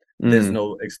covered. There's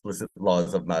no explicit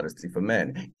laws of modesty for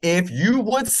men. If you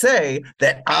would say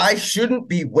that I shouldn't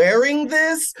be wearing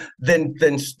this, then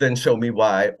show me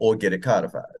why or get it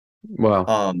codified.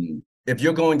 Wow. If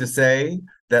you're going to say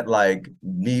that like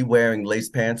me wearing lace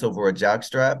pants over a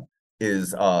jockstrap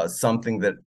is something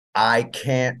that I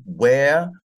can't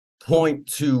wear, point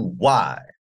to why.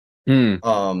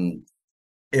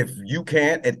 If you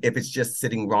can't, if it's just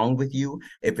sitting wrong with you,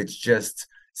 if it's just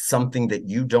something that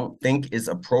you don't think is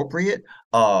appropriate,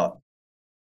 I'm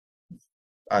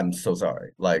so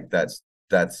sorry. Like that's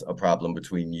a problem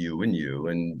between you,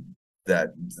 and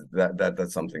that's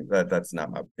something that's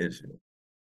not my issue.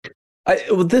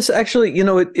 This actually,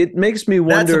 it makes me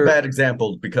wonder. That's a bad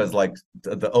example because like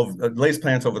the lace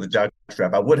pants over the jock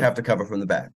strap, I would have to cover from the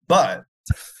back, but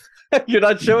you're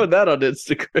not showing that on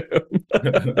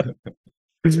Instagram.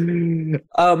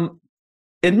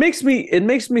 It makes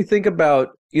me think about,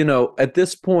 at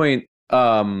this point,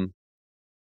 do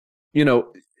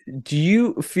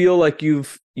you feel like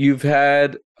you've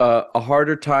had a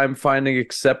harder time finding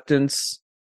acceptance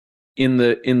in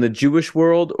the Jewish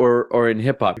world or in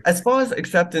hip hop? As far as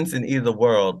acceptance in either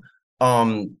world,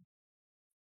 that's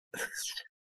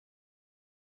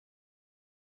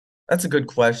a good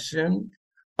question.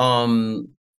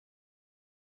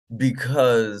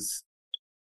 Because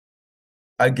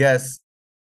I guess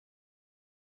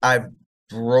I've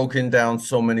broken down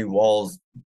so many walls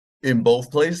in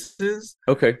both places.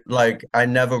 Okay. Like I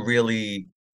never really,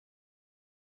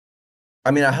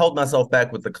 I held myself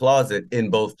back with the closet in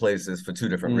both places for two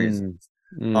different reasons.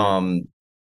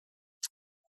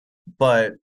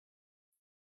 But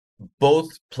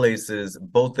both places,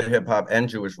 both the hip hop and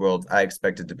Jewish worlds, I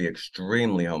expected to be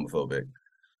extremely homophobic.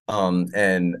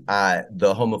 And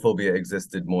the homophobia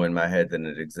existed more in my head than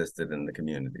it existed in the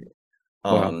community.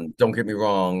 Wow. Don't get me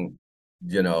wrong,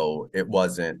 it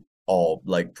wasn't all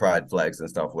like pride flags and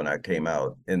stuff when I came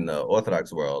out in the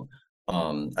Orthodox world.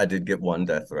 I did get one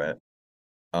death threat.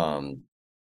 And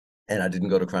I didn't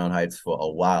go to Crown Heights for a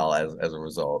while as a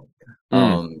result.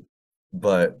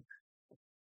 But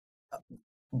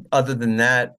other than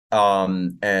that,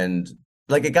 and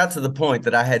like it got to the point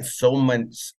that I had so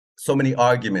many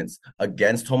arguments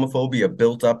against homophobia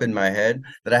built up in my head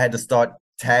that I had to start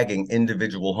tagging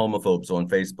individual homophobes on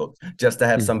Facebook just to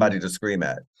have somebody to scream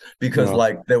at, because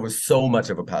like there was so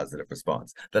much of a positive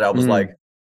response that I was like,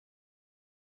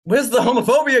 where's the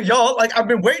homophobia, y'all? Like I've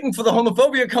been waiting for the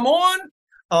homophobia, come on.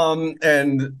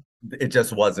 And it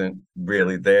just wasn't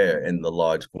really there in the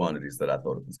large quantities that I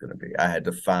thought it was going to be. I had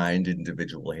to find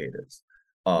individual haters.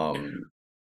 And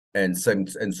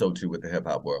so too with the hip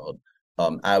hop world.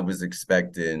 I was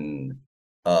expecting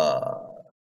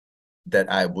that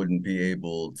I wouldn't be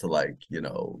able to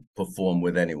perform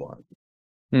with anyone.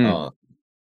 The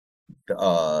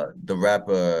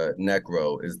rapper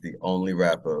Necro is the only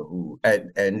rapper who,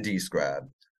 and D-Scribe,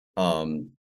 who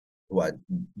I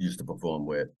used to perform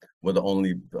with, were the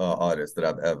only artists that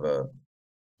I've ever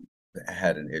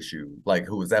had an issue, like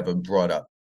who was ever brought up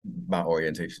my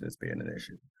orientation as being an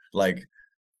issue. Like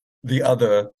the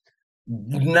other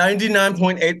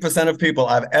 99.8% of people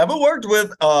I've ever worked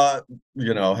with, have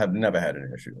never had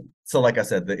an issue. So like I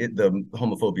said, the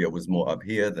homophobia was more up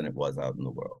here than it was out in the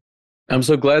world. I'm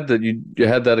so glad that you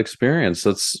had that experience.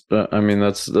 That's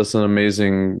an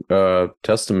amazing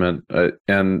testament.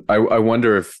 And I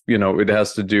wonder if, it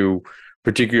has to do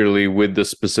particularly with the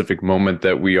specific moment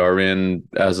that we are in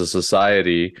as a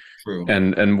society. True.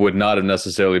 And would not have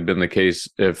necessarily been the case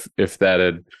if that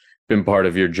had been part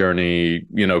of your journey,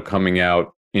 coming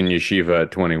out in yeshiva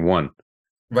at 21.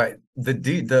 Right.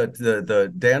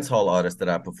 The dance hall artist that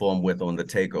I performed with on the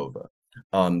Takeover,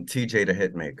 TJ the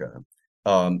Hitmaker.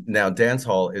 Now dance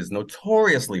hall is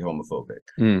notoriously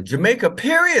homophobic. Jamaica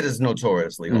period is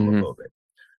notoriously homophobic.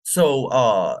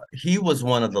 So he was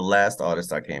one of the last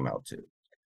artists I came out to.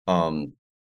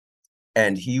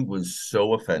 And he was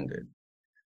so offended.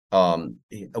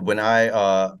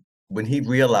 When he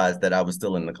realized that I was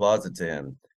still in the closet to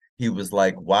him, he was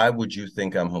like, why would you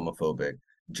think I'm homophobic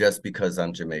just because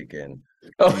I'm Jamaican?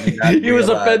 Oh, he was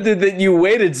offended that you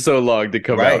waited so long to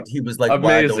come out. Right. He was like,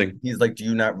 amazing. He's like, do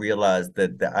you not realize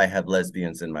that I have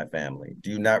lesbians in my family? Do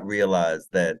you not realize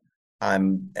that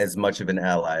I'm as much of an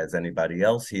ally as anybody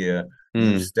else here?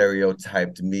 You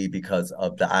stereotyped me because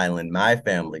of the island my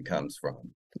family comes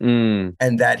from.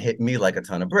 And that hit me like a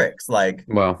ton of bricks. Like,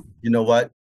 wow. You know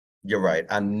what? You're right.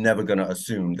 I'm never going to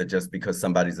assume that just because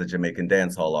somebody's a Jamaican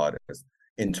dancehall artist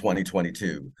in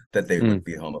 2022 that they would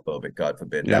be homophobic. God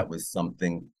forbid. Yeah. That was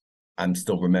something I'm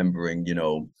still remembering,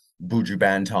 Buju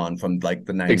Banton from like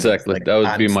the 90s. Exactly. Like, that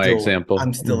would be my example.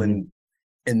 I'm still in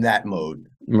that mode.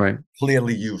 Right.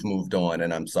 Clearly you've moved on,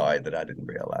 and I'm sorry that I didn't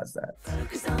realize that.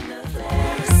 Focus on the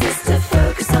flare, sister,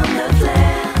 focus on the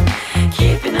flare.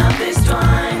 Keeping up this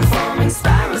twine, forming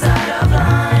spirals out of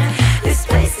line. This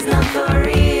place is not for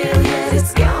real, yet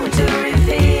it's going to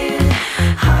reveal.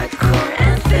 Hardcore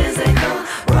and physical,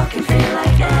 rock and feel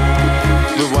like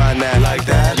that. Rewind that like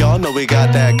that. Y'all know we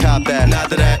got that, cop that, not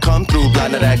to that. Come through,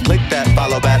 blind to that, click that,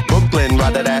 follow back. Brooklyn,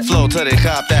 ride to that, flow till they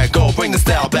cop that. Go, bring the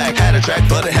style back. Had a attract,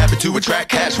 but a habit to attract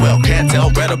cash. Well, can't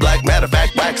tell red or black, matter of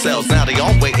fact, wax sells. Now they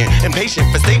all waiting,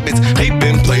 impatient for statements. They've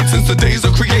been played since the days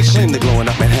of creation. They're glowing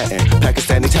up Manhattan,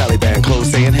 Pakistani Taliban,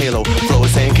 clothes saying Halo, flow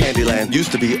saying Candyland.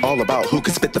 Used to be all about who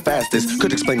could spit the fastest,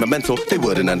 could explain my mental, they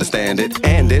wouldn't understand it.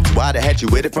 And it's why they had you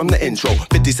with it from the intro.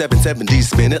 57, 70s,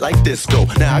 spin it like disco.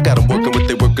 Now I got them working what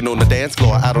they working on the dance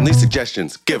floor. I don't need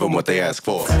suggestions, give them what they ask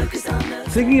for.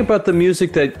 Thinking about the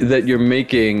music that you're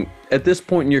making at this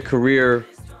point in your career,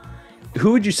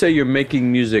 who would you say you're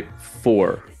making music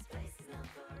for?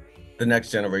 The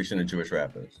next generation of Jewish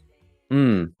rappers.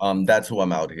 That's who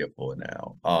I'm out here for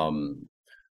now.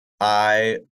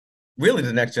 Really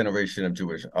the next generation of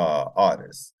Jewish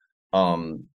artists.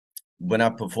 When I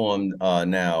performed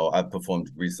I've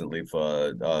performed recently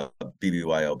for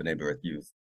BBYO, B'nai B'rith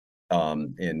Youth,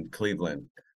 in Cleveland.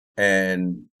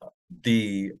 And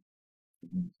the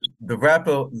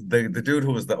rapper, the dude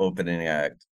who was the opening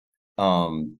act,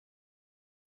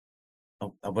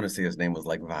 I want to say his name was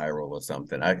like Viral or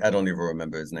something. I don't even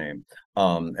remember his name.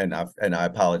 And I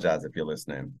apologize if you're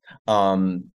listening.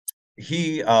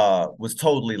 He was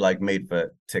totally like made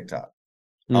for TikTok.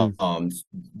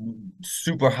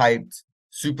 Super hyped,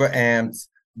 super amped,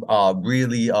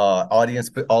 really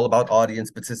audience, all about audience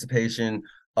participation,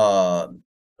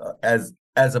 as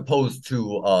opposed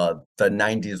to the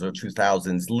 90s or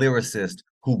 2000s lyricist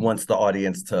who wants the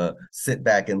audience to sit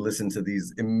back and listen to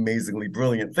these amazingly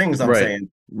brilliant things. I'm saying,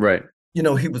 right. You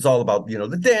know, he was all about, you know,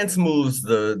 the dance moves,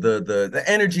 the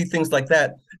energy, things like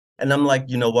that. And I'm like,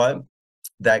 you know what?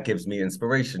 That gives me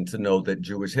inspiration to know that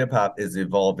Jewish hip hop is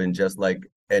evolving just like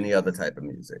any other type of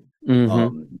music.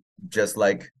 Just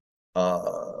like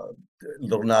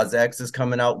Lil Nas X is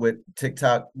coming out with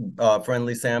TikTok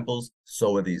friendly samples,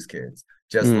 so are these kids.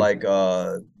 Just like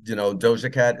you know,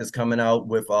 Doja Cat is coming out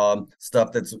with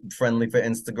stuff that's friendly for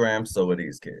Instagram, so are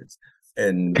these kids.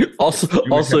 And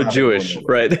also Jewish,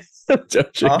 right?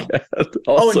 Doja Cat. And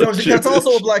Doja Cat's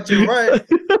also a Black Jew, right?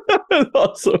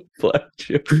 Also a Black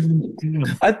Jew.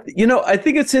 I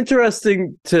think it's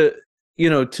interesting to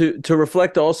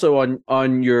reflect also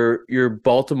on your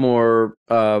Baltimore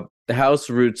house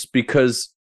roots,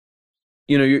 because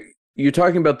you're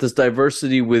talking about this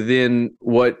diversity within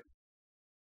what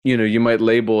you might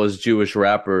label as Jewish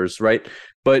rappers, right?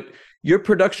 But your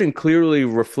production clearly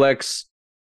reflects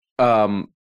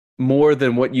more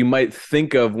than what you might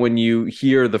think of when you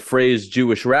hear the phrase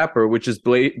Jewish rapper, which is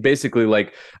basically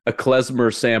like a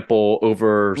klezmer sample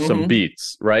over some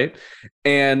beats, right?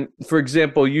 And for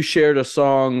example, you shared a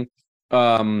song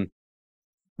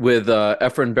with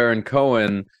Efren Baron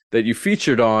Cohen that you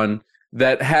featured on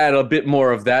that had a bit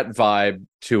more of that vibe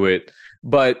to it.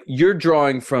 But you're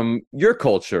drawing from your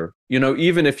culture,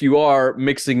 even if you are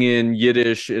mixing in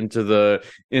Yiddish into the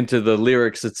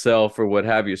lyrics itself or what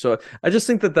have you. So I just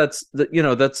think that's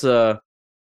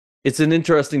it's an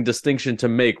interesting distinction to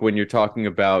make when you're talking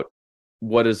about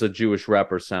what does a Jewish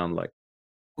rapper sound like.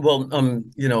 Well,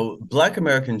 Black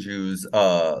American Jews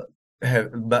have,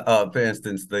 for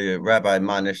instance, the Rabbi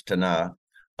Manish Tana,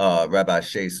 Rabbi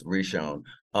Shais Rishon,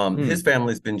 his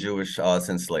family's been Jewish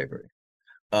since slavery.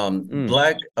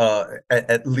 Black,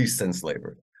 at least since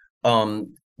slavery.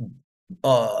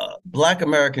 Black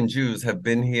American Jews have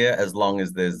been here as long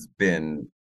as there's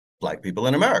been Black people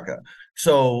in America.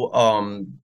 So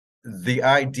the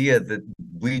idea that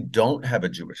we don't have a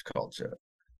Jewish culture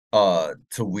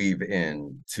to weave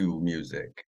into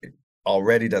music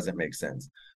already doesn't make sense.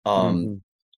 I'm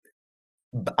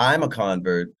a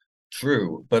convert,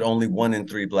 true, but only 1 in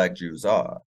 3 Black Jews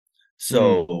are.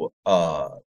 So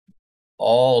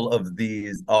all of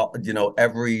these,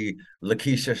 every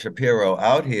Lakeisha Shapiro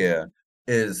out here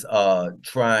is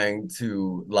trying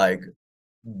to like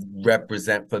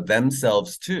represent for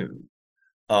themselves too.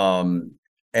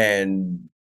 And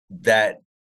that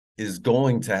is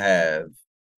going to have,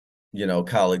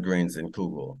 collard greens and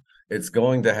kugel. It's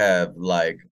going to have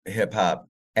like hip hop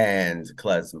and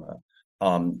klezmer.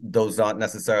 Those aren't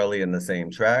necessarily in the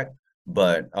same track,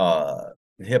 but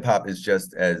hip hop is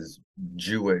just as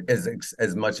Jewish,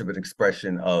 as much of an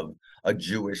expression of a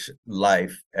Jewish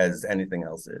life as anything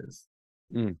else is.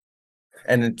 And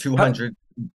in 200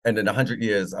 and in 100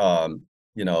 years, God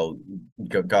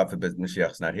forbid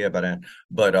Mashiach's not here by then,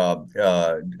 but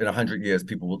in 100 years,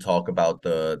 people will talk about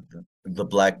the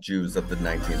Black Jews of the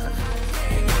 1900s.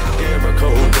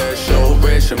 Show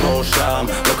rich emotion,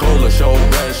 the cola show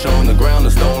fresh on the ground,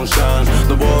 the stone shines,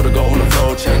 the water gonna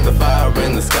flow, check the fire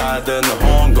in the sky, then the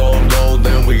horn gon' blow,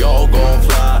 then we all gon'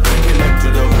 fly, connect to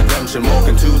the redemption,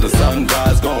 walking to the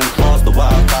sunrise, gon' cross the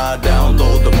Wi-Fi,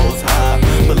 download the most high,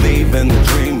 believe in the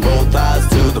dream, both eyes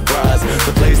to the prize,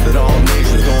 the place that all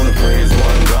nations gonna praise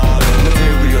one God.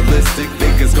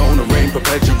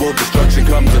 perpetual destruction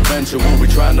comes eventual. We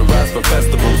trying to rise for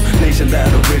festivals. Nation that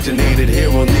originated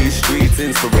here on these streets.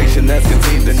 Inspiration that's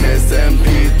contained in this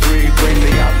MP3. Bring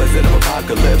the opposite of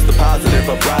apocalypse, the positive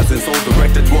uprising, soul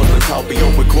directed towards the utopia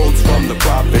with quotes from the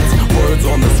prophets. Words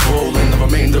on the scroll in the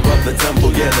remainder of the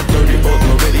temple. Yeah, the 34th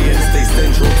meridian stays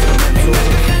central to the mental.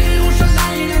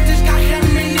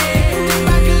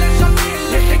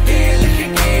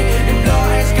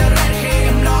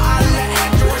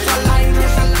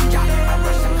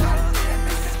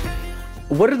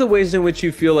 What are the ways in which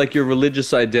you feel like your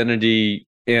religious identity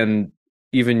and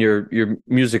even your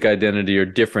music identity are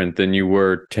different than you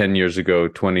were 10 years ago,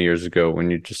 20 years ago when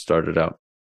you just started out?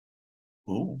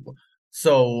 Ooh.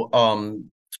 So,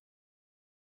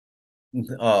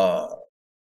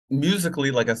 musically,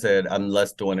 like I said, I'm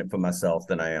less doing it for myself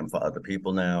than I am for other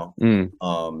people now.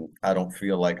 I don't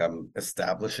feel like I'm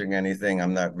establishing anything.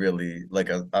 I'm not really like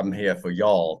I'm here for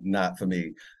y'all, not for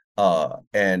me.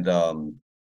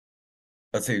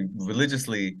 Let's say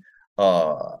religiously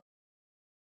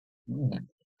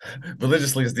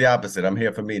is the opposite. I'm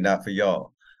here for me, not for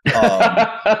y'all.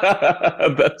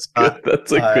 That's good.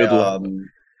 That's a good one.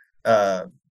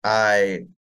 I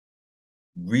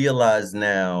realize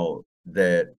now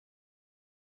that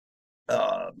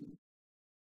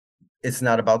it's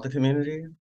not about the community.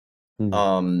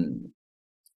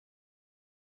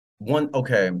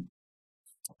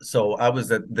 So I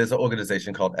was there's an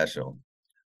organization called Eshel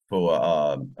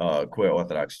for queer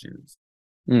Orthodox Jews.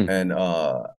 And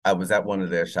I was at one of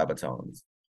their Shabbatons.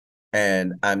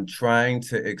 And I'm trying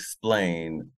to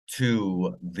explain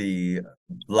to the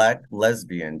Black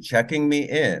lesbian checking me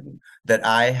in that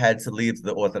I had to leave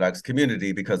the Orthodox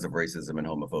community because of racism and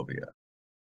homophobia.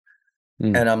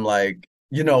 And I'm like,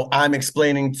 I'm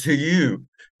explaining to you,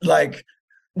 like,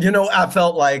 I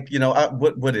felt like,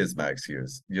 what is my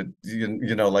excuse?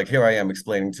 Like here I am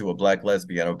explaining to a Black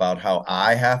lesbian about how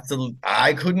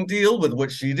I couldn't deal with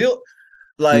what she did.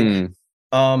 Like,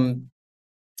 that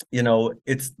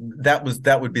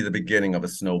would be the beginning of a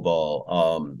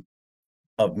snowball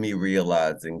of me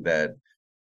realizing that,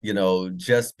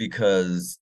 just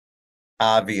because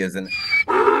Avi is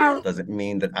doesn't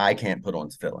mean that I can't put on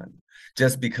tefillin.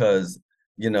 Just because,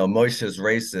 Moshe's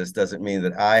racist doesn't mean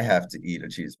that I have to eat a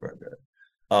cheeseburger.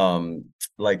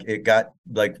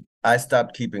 I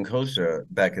stopped keeping kosher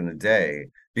back in the day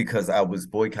because I was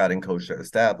boycotting kosher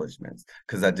establishments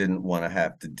because I didn't want to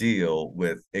have to deal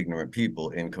with ignorant people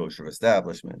in kosher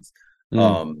establishments.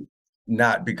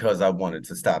 Not because I wanted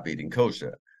to stop eating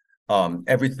kosher.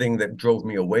 Everything that drove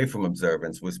me away from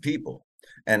observance was people.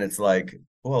 And it's like,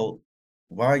 well,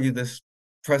 why are you this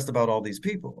pressed about all these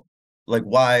people? Like,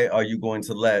 why are you going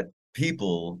to let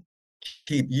people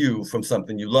keep you from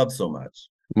something you love so much?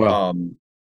 Wow.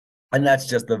 And that's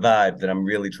just the vibe that I'm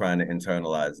really trying to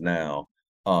internalize now.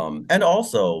 And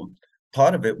also,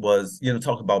 part of it was,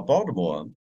 talk about Baltimore.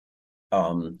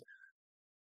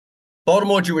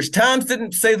 Baltimore Jewish Times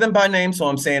didn't say them by name, so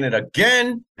I'm saying it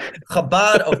again.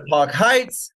 Chabad of Park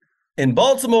Heights in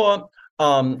Baltimore.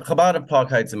 Chabad of Park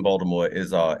Heights in Baltimore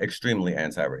is extremely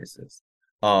anti-racist.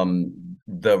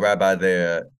 The rabbi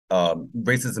there,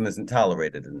 racism isn't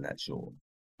tolerated in that shul.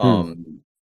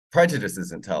 Prejudice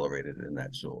isn't tolerated in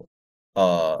that shul.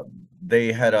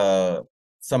 They had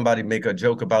somebody make a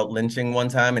joke about lynching one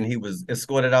time, and he was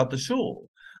escorted out the shul.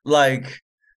 Like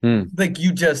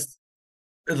you just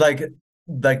like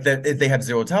that they have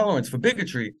zero tolerance for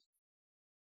bigotry.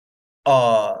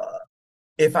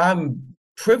 If I'm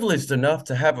privileged enough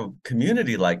to have a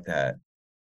community like that,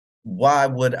 why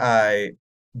would I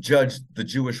judge the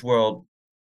Jewish world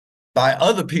by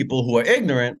other people who are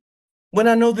ignorant when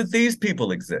I know that these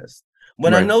people exist?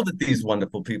 When I know that these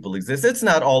wonderful people exist, it's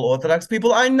not all Orthodox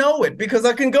people. I know it because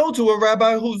I can go to a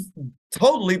rabbi who's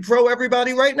totally pro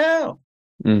everybody right now.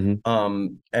 And,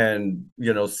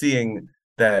 seeing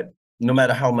that no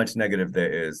matter how much negative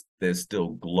there is, there's still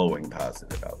glowing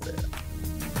positive out there.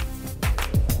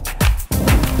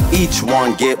 Each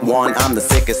one get one, I'm the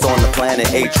sickest on the planet.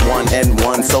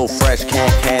 H1N1, so fresh,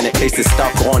 can't can it. Cases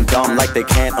stuck on dumb like they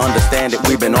can't understand it.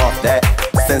 We've been off that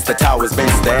since the tower's been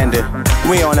standing.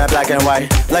 We on that black and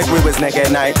white, like we was Nick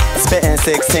at night. Spitting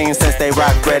 16 since they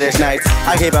rock British nights.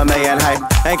 I keep a million hype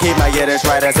and keep my Yiddish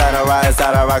right. It's out of right,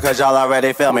 cause y'all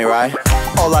already feel me, right?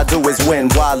 All I do is win,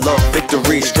 why love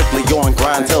victory. Strictly on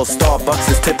grind till Starbucks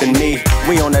is tipping me.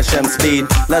 We on that Shem speed,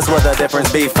 that's what the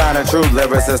difference be. Find a true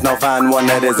lyricist, no find one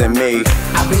that isn't me.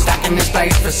 I've been stuck in this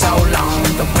place for so long.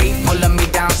 The weight pulling me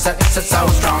down, so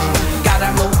strong.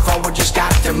 Gotta move forward, just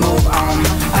got to move on.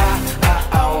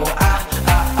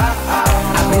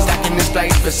 I've been stuck in this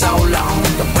place for so long.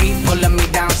 The weight pulling me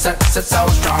down, so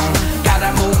strong.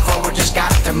 Gotta move forward, just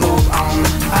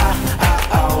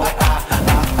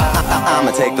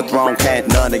take the throne, can't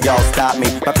none of y'all stop me.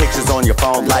 My pictures on your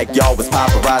phone like y'all was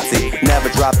paparazzi. Never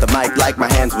dropped the mic like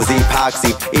my hands was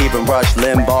epoxy. Even Rush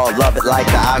Limbaugh, love it like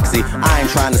the Oxy. I ain't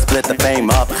trying to split the fame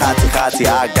up, khati khati.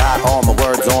 I got all my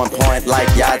words on point like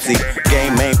Yahtzee.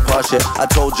 Game ain't push it, I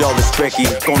told y'all it's tricky.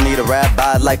 Gon' need a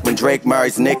rabbi like when Drake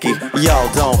marries Nicki.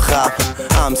 Y'all don't hop,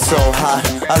 I'm so hot.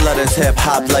 I love this hip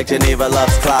hop like Geneva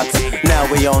loves clocks. Now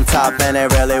we on top and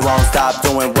it really won't stop.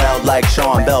 Doing well like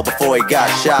Sean Bell before he got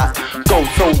shot. Go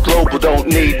so global, don't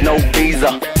need no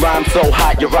visa. Rhyme so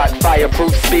hot, you rock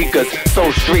fireproof speakers. So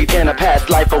street, in a past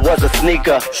life I was a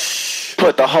sneaker. Shh,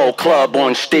 put the whole club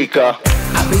on Steaker.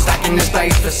 I've been stuck in this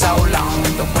place for so long.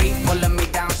 The weight pulling me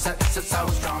down so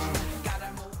strong.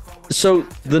 So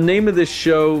the name of this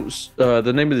show,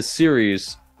 the name of the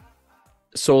series,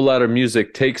 Soul Ladder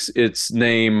Music, takes its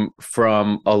name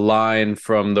from a line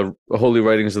from the Holy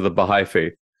Writings of the Baha'i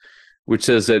Faith, which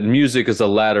says that music is a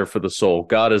ladder for the soul.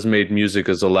 God has made music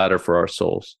as a ladder for our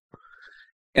souls.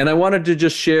 And I wanted to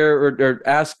just share or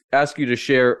ask you to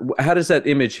share, how does that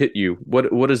image hit you?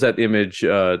 What does that image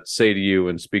say to you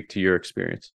and speak to your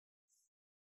experience?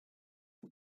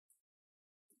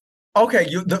 Okay,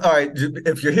 all right.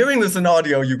 If you're hearing this in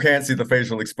audio, you can't see the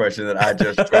facial expression that I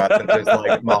just dropped. It's just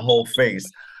like my whole face.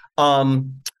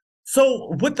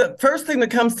 So, what the first thing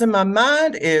that comes to my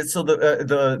mind is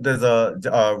there's a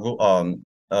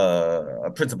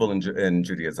principle in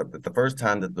Judaism that the first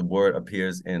time that the word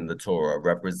appears in the Torah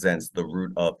represents the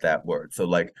root of that word. So,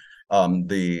 like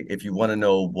if you want to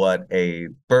know what a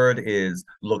bird is,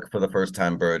 look for the first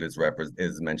time bird is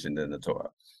mentioned in the Torah,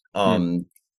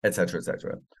 et cetera, et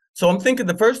cetera. So I'm thinking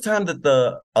the first time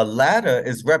that a ladder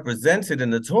is represented in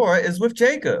the Torah is with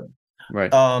Jacob.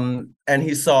 Right. And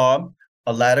he saw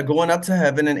a ladder going up to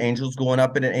heaven and angels going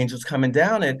up it and angels coming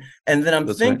down it. And then I'm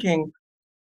thinking, right,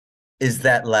 is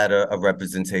that ladder a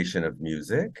representation of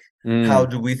music? How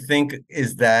do we think,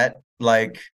 is that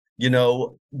like,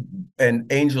 and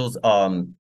angels, the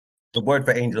word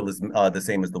for angel is the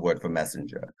same as the word for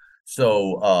messenger.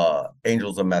 So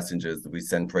angels are messengers. We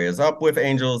send prayers up with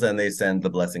angels and they send the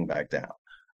blessing back down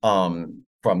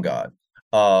from God.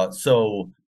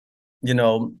 So,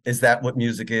 is that what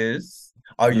music is?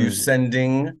 Are you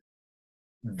sending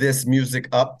this music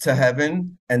up to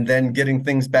heaven and then getting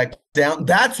things back down?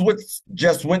 That's what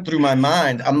just went through my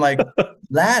mind. I'm like,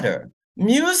 ladder,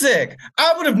 music.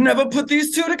 I would have never put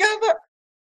these two together.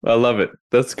 I love it.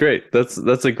 That's great. That's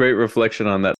a great reflection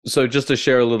on that. So just to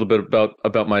share a little bit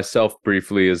about myself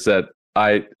briefly is that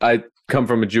I come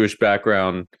from a Jewish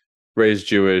background, raised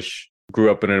Jewish,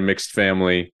 grew up in a mixed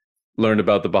family, learned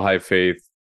about the Baha'i faith,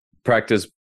 practiced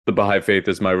the Baha'i faith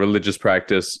as my religious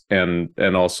practice, and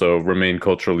also remain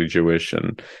culturally Jewish,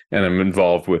 and I'm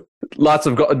involved with lots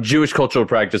of Jewish cultural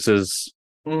practices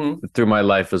through my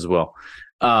life as well.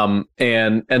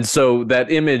 And so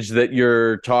that image that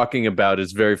you're talking about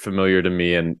is very familiar to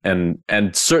me,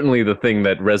 and certainly the thing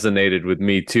that resonated with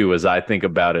me too as I think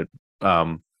about it.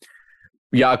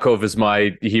 Yaakov is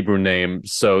my Hebrew name,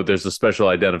 so there's a special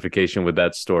identification with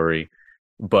that story.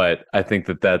 But I think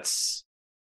that's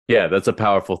a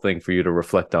powerful thing for you to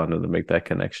reflect on and to make that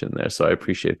connection there. So I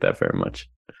appreciate that very much.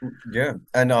 Yeah,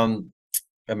 and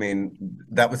I mean,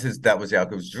 that was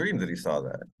Yaakov's dream that he saw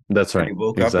that. That's right. And he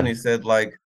woke up and he said,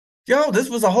 like, yo, this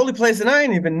was a holy place and I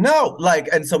didn't even know. Like,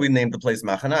 and so we named the place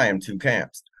Machanayim, 2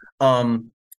 camps.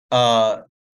 That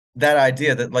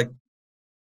idea that like,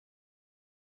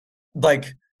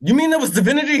 you mean there was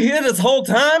divinity here this whole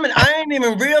time and I ain't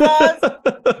even realized?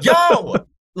 Yo,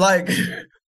 like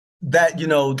that,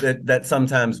 that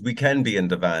sometimes we can be in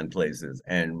divine places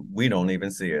and we don't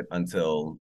even see it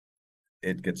until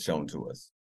it gets shown to us.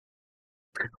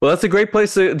 Well, that's a great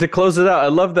place to close it out. I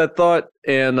love that thought,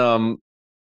 and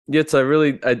Yitz, I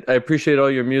appreciate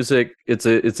all your music. It's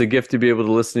a gift to be able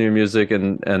to listen to your music,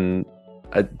 and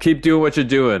I keep doing what you're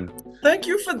doing. Thank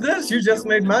you for this. You just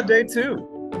made my day too.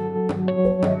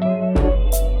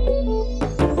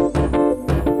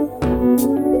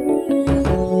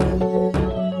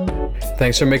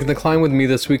 Thanks for making the climb with me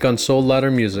this week on Soul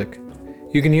Ladder Music.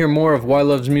 You can hear more of Why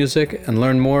Love's music and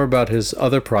learn more about his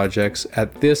other projects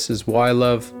at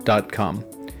thisiswhylove.com.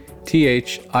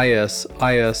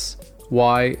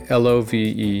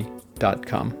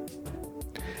 thisiswylove.com.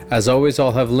 As always,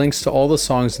 I'll have links to all the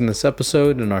songs in this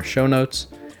episode in our show notes,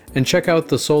 and check out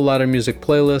the Soul Ladder Music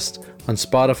playlist on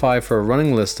Spotify for a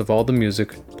running list of all the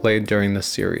music played during this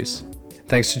series.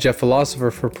 Thanks to Jeff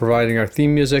Philosopher for providing our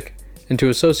theme music, and to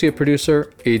associate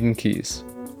producer Aidan Keys.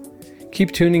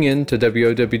 Keep tuning in to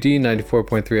WOWD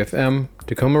 94.3 FM,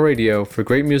 Tacoma Radio, for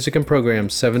great music and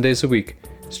programs 7 days a week,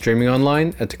 streaming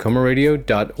online at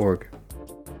tacomaradio.org.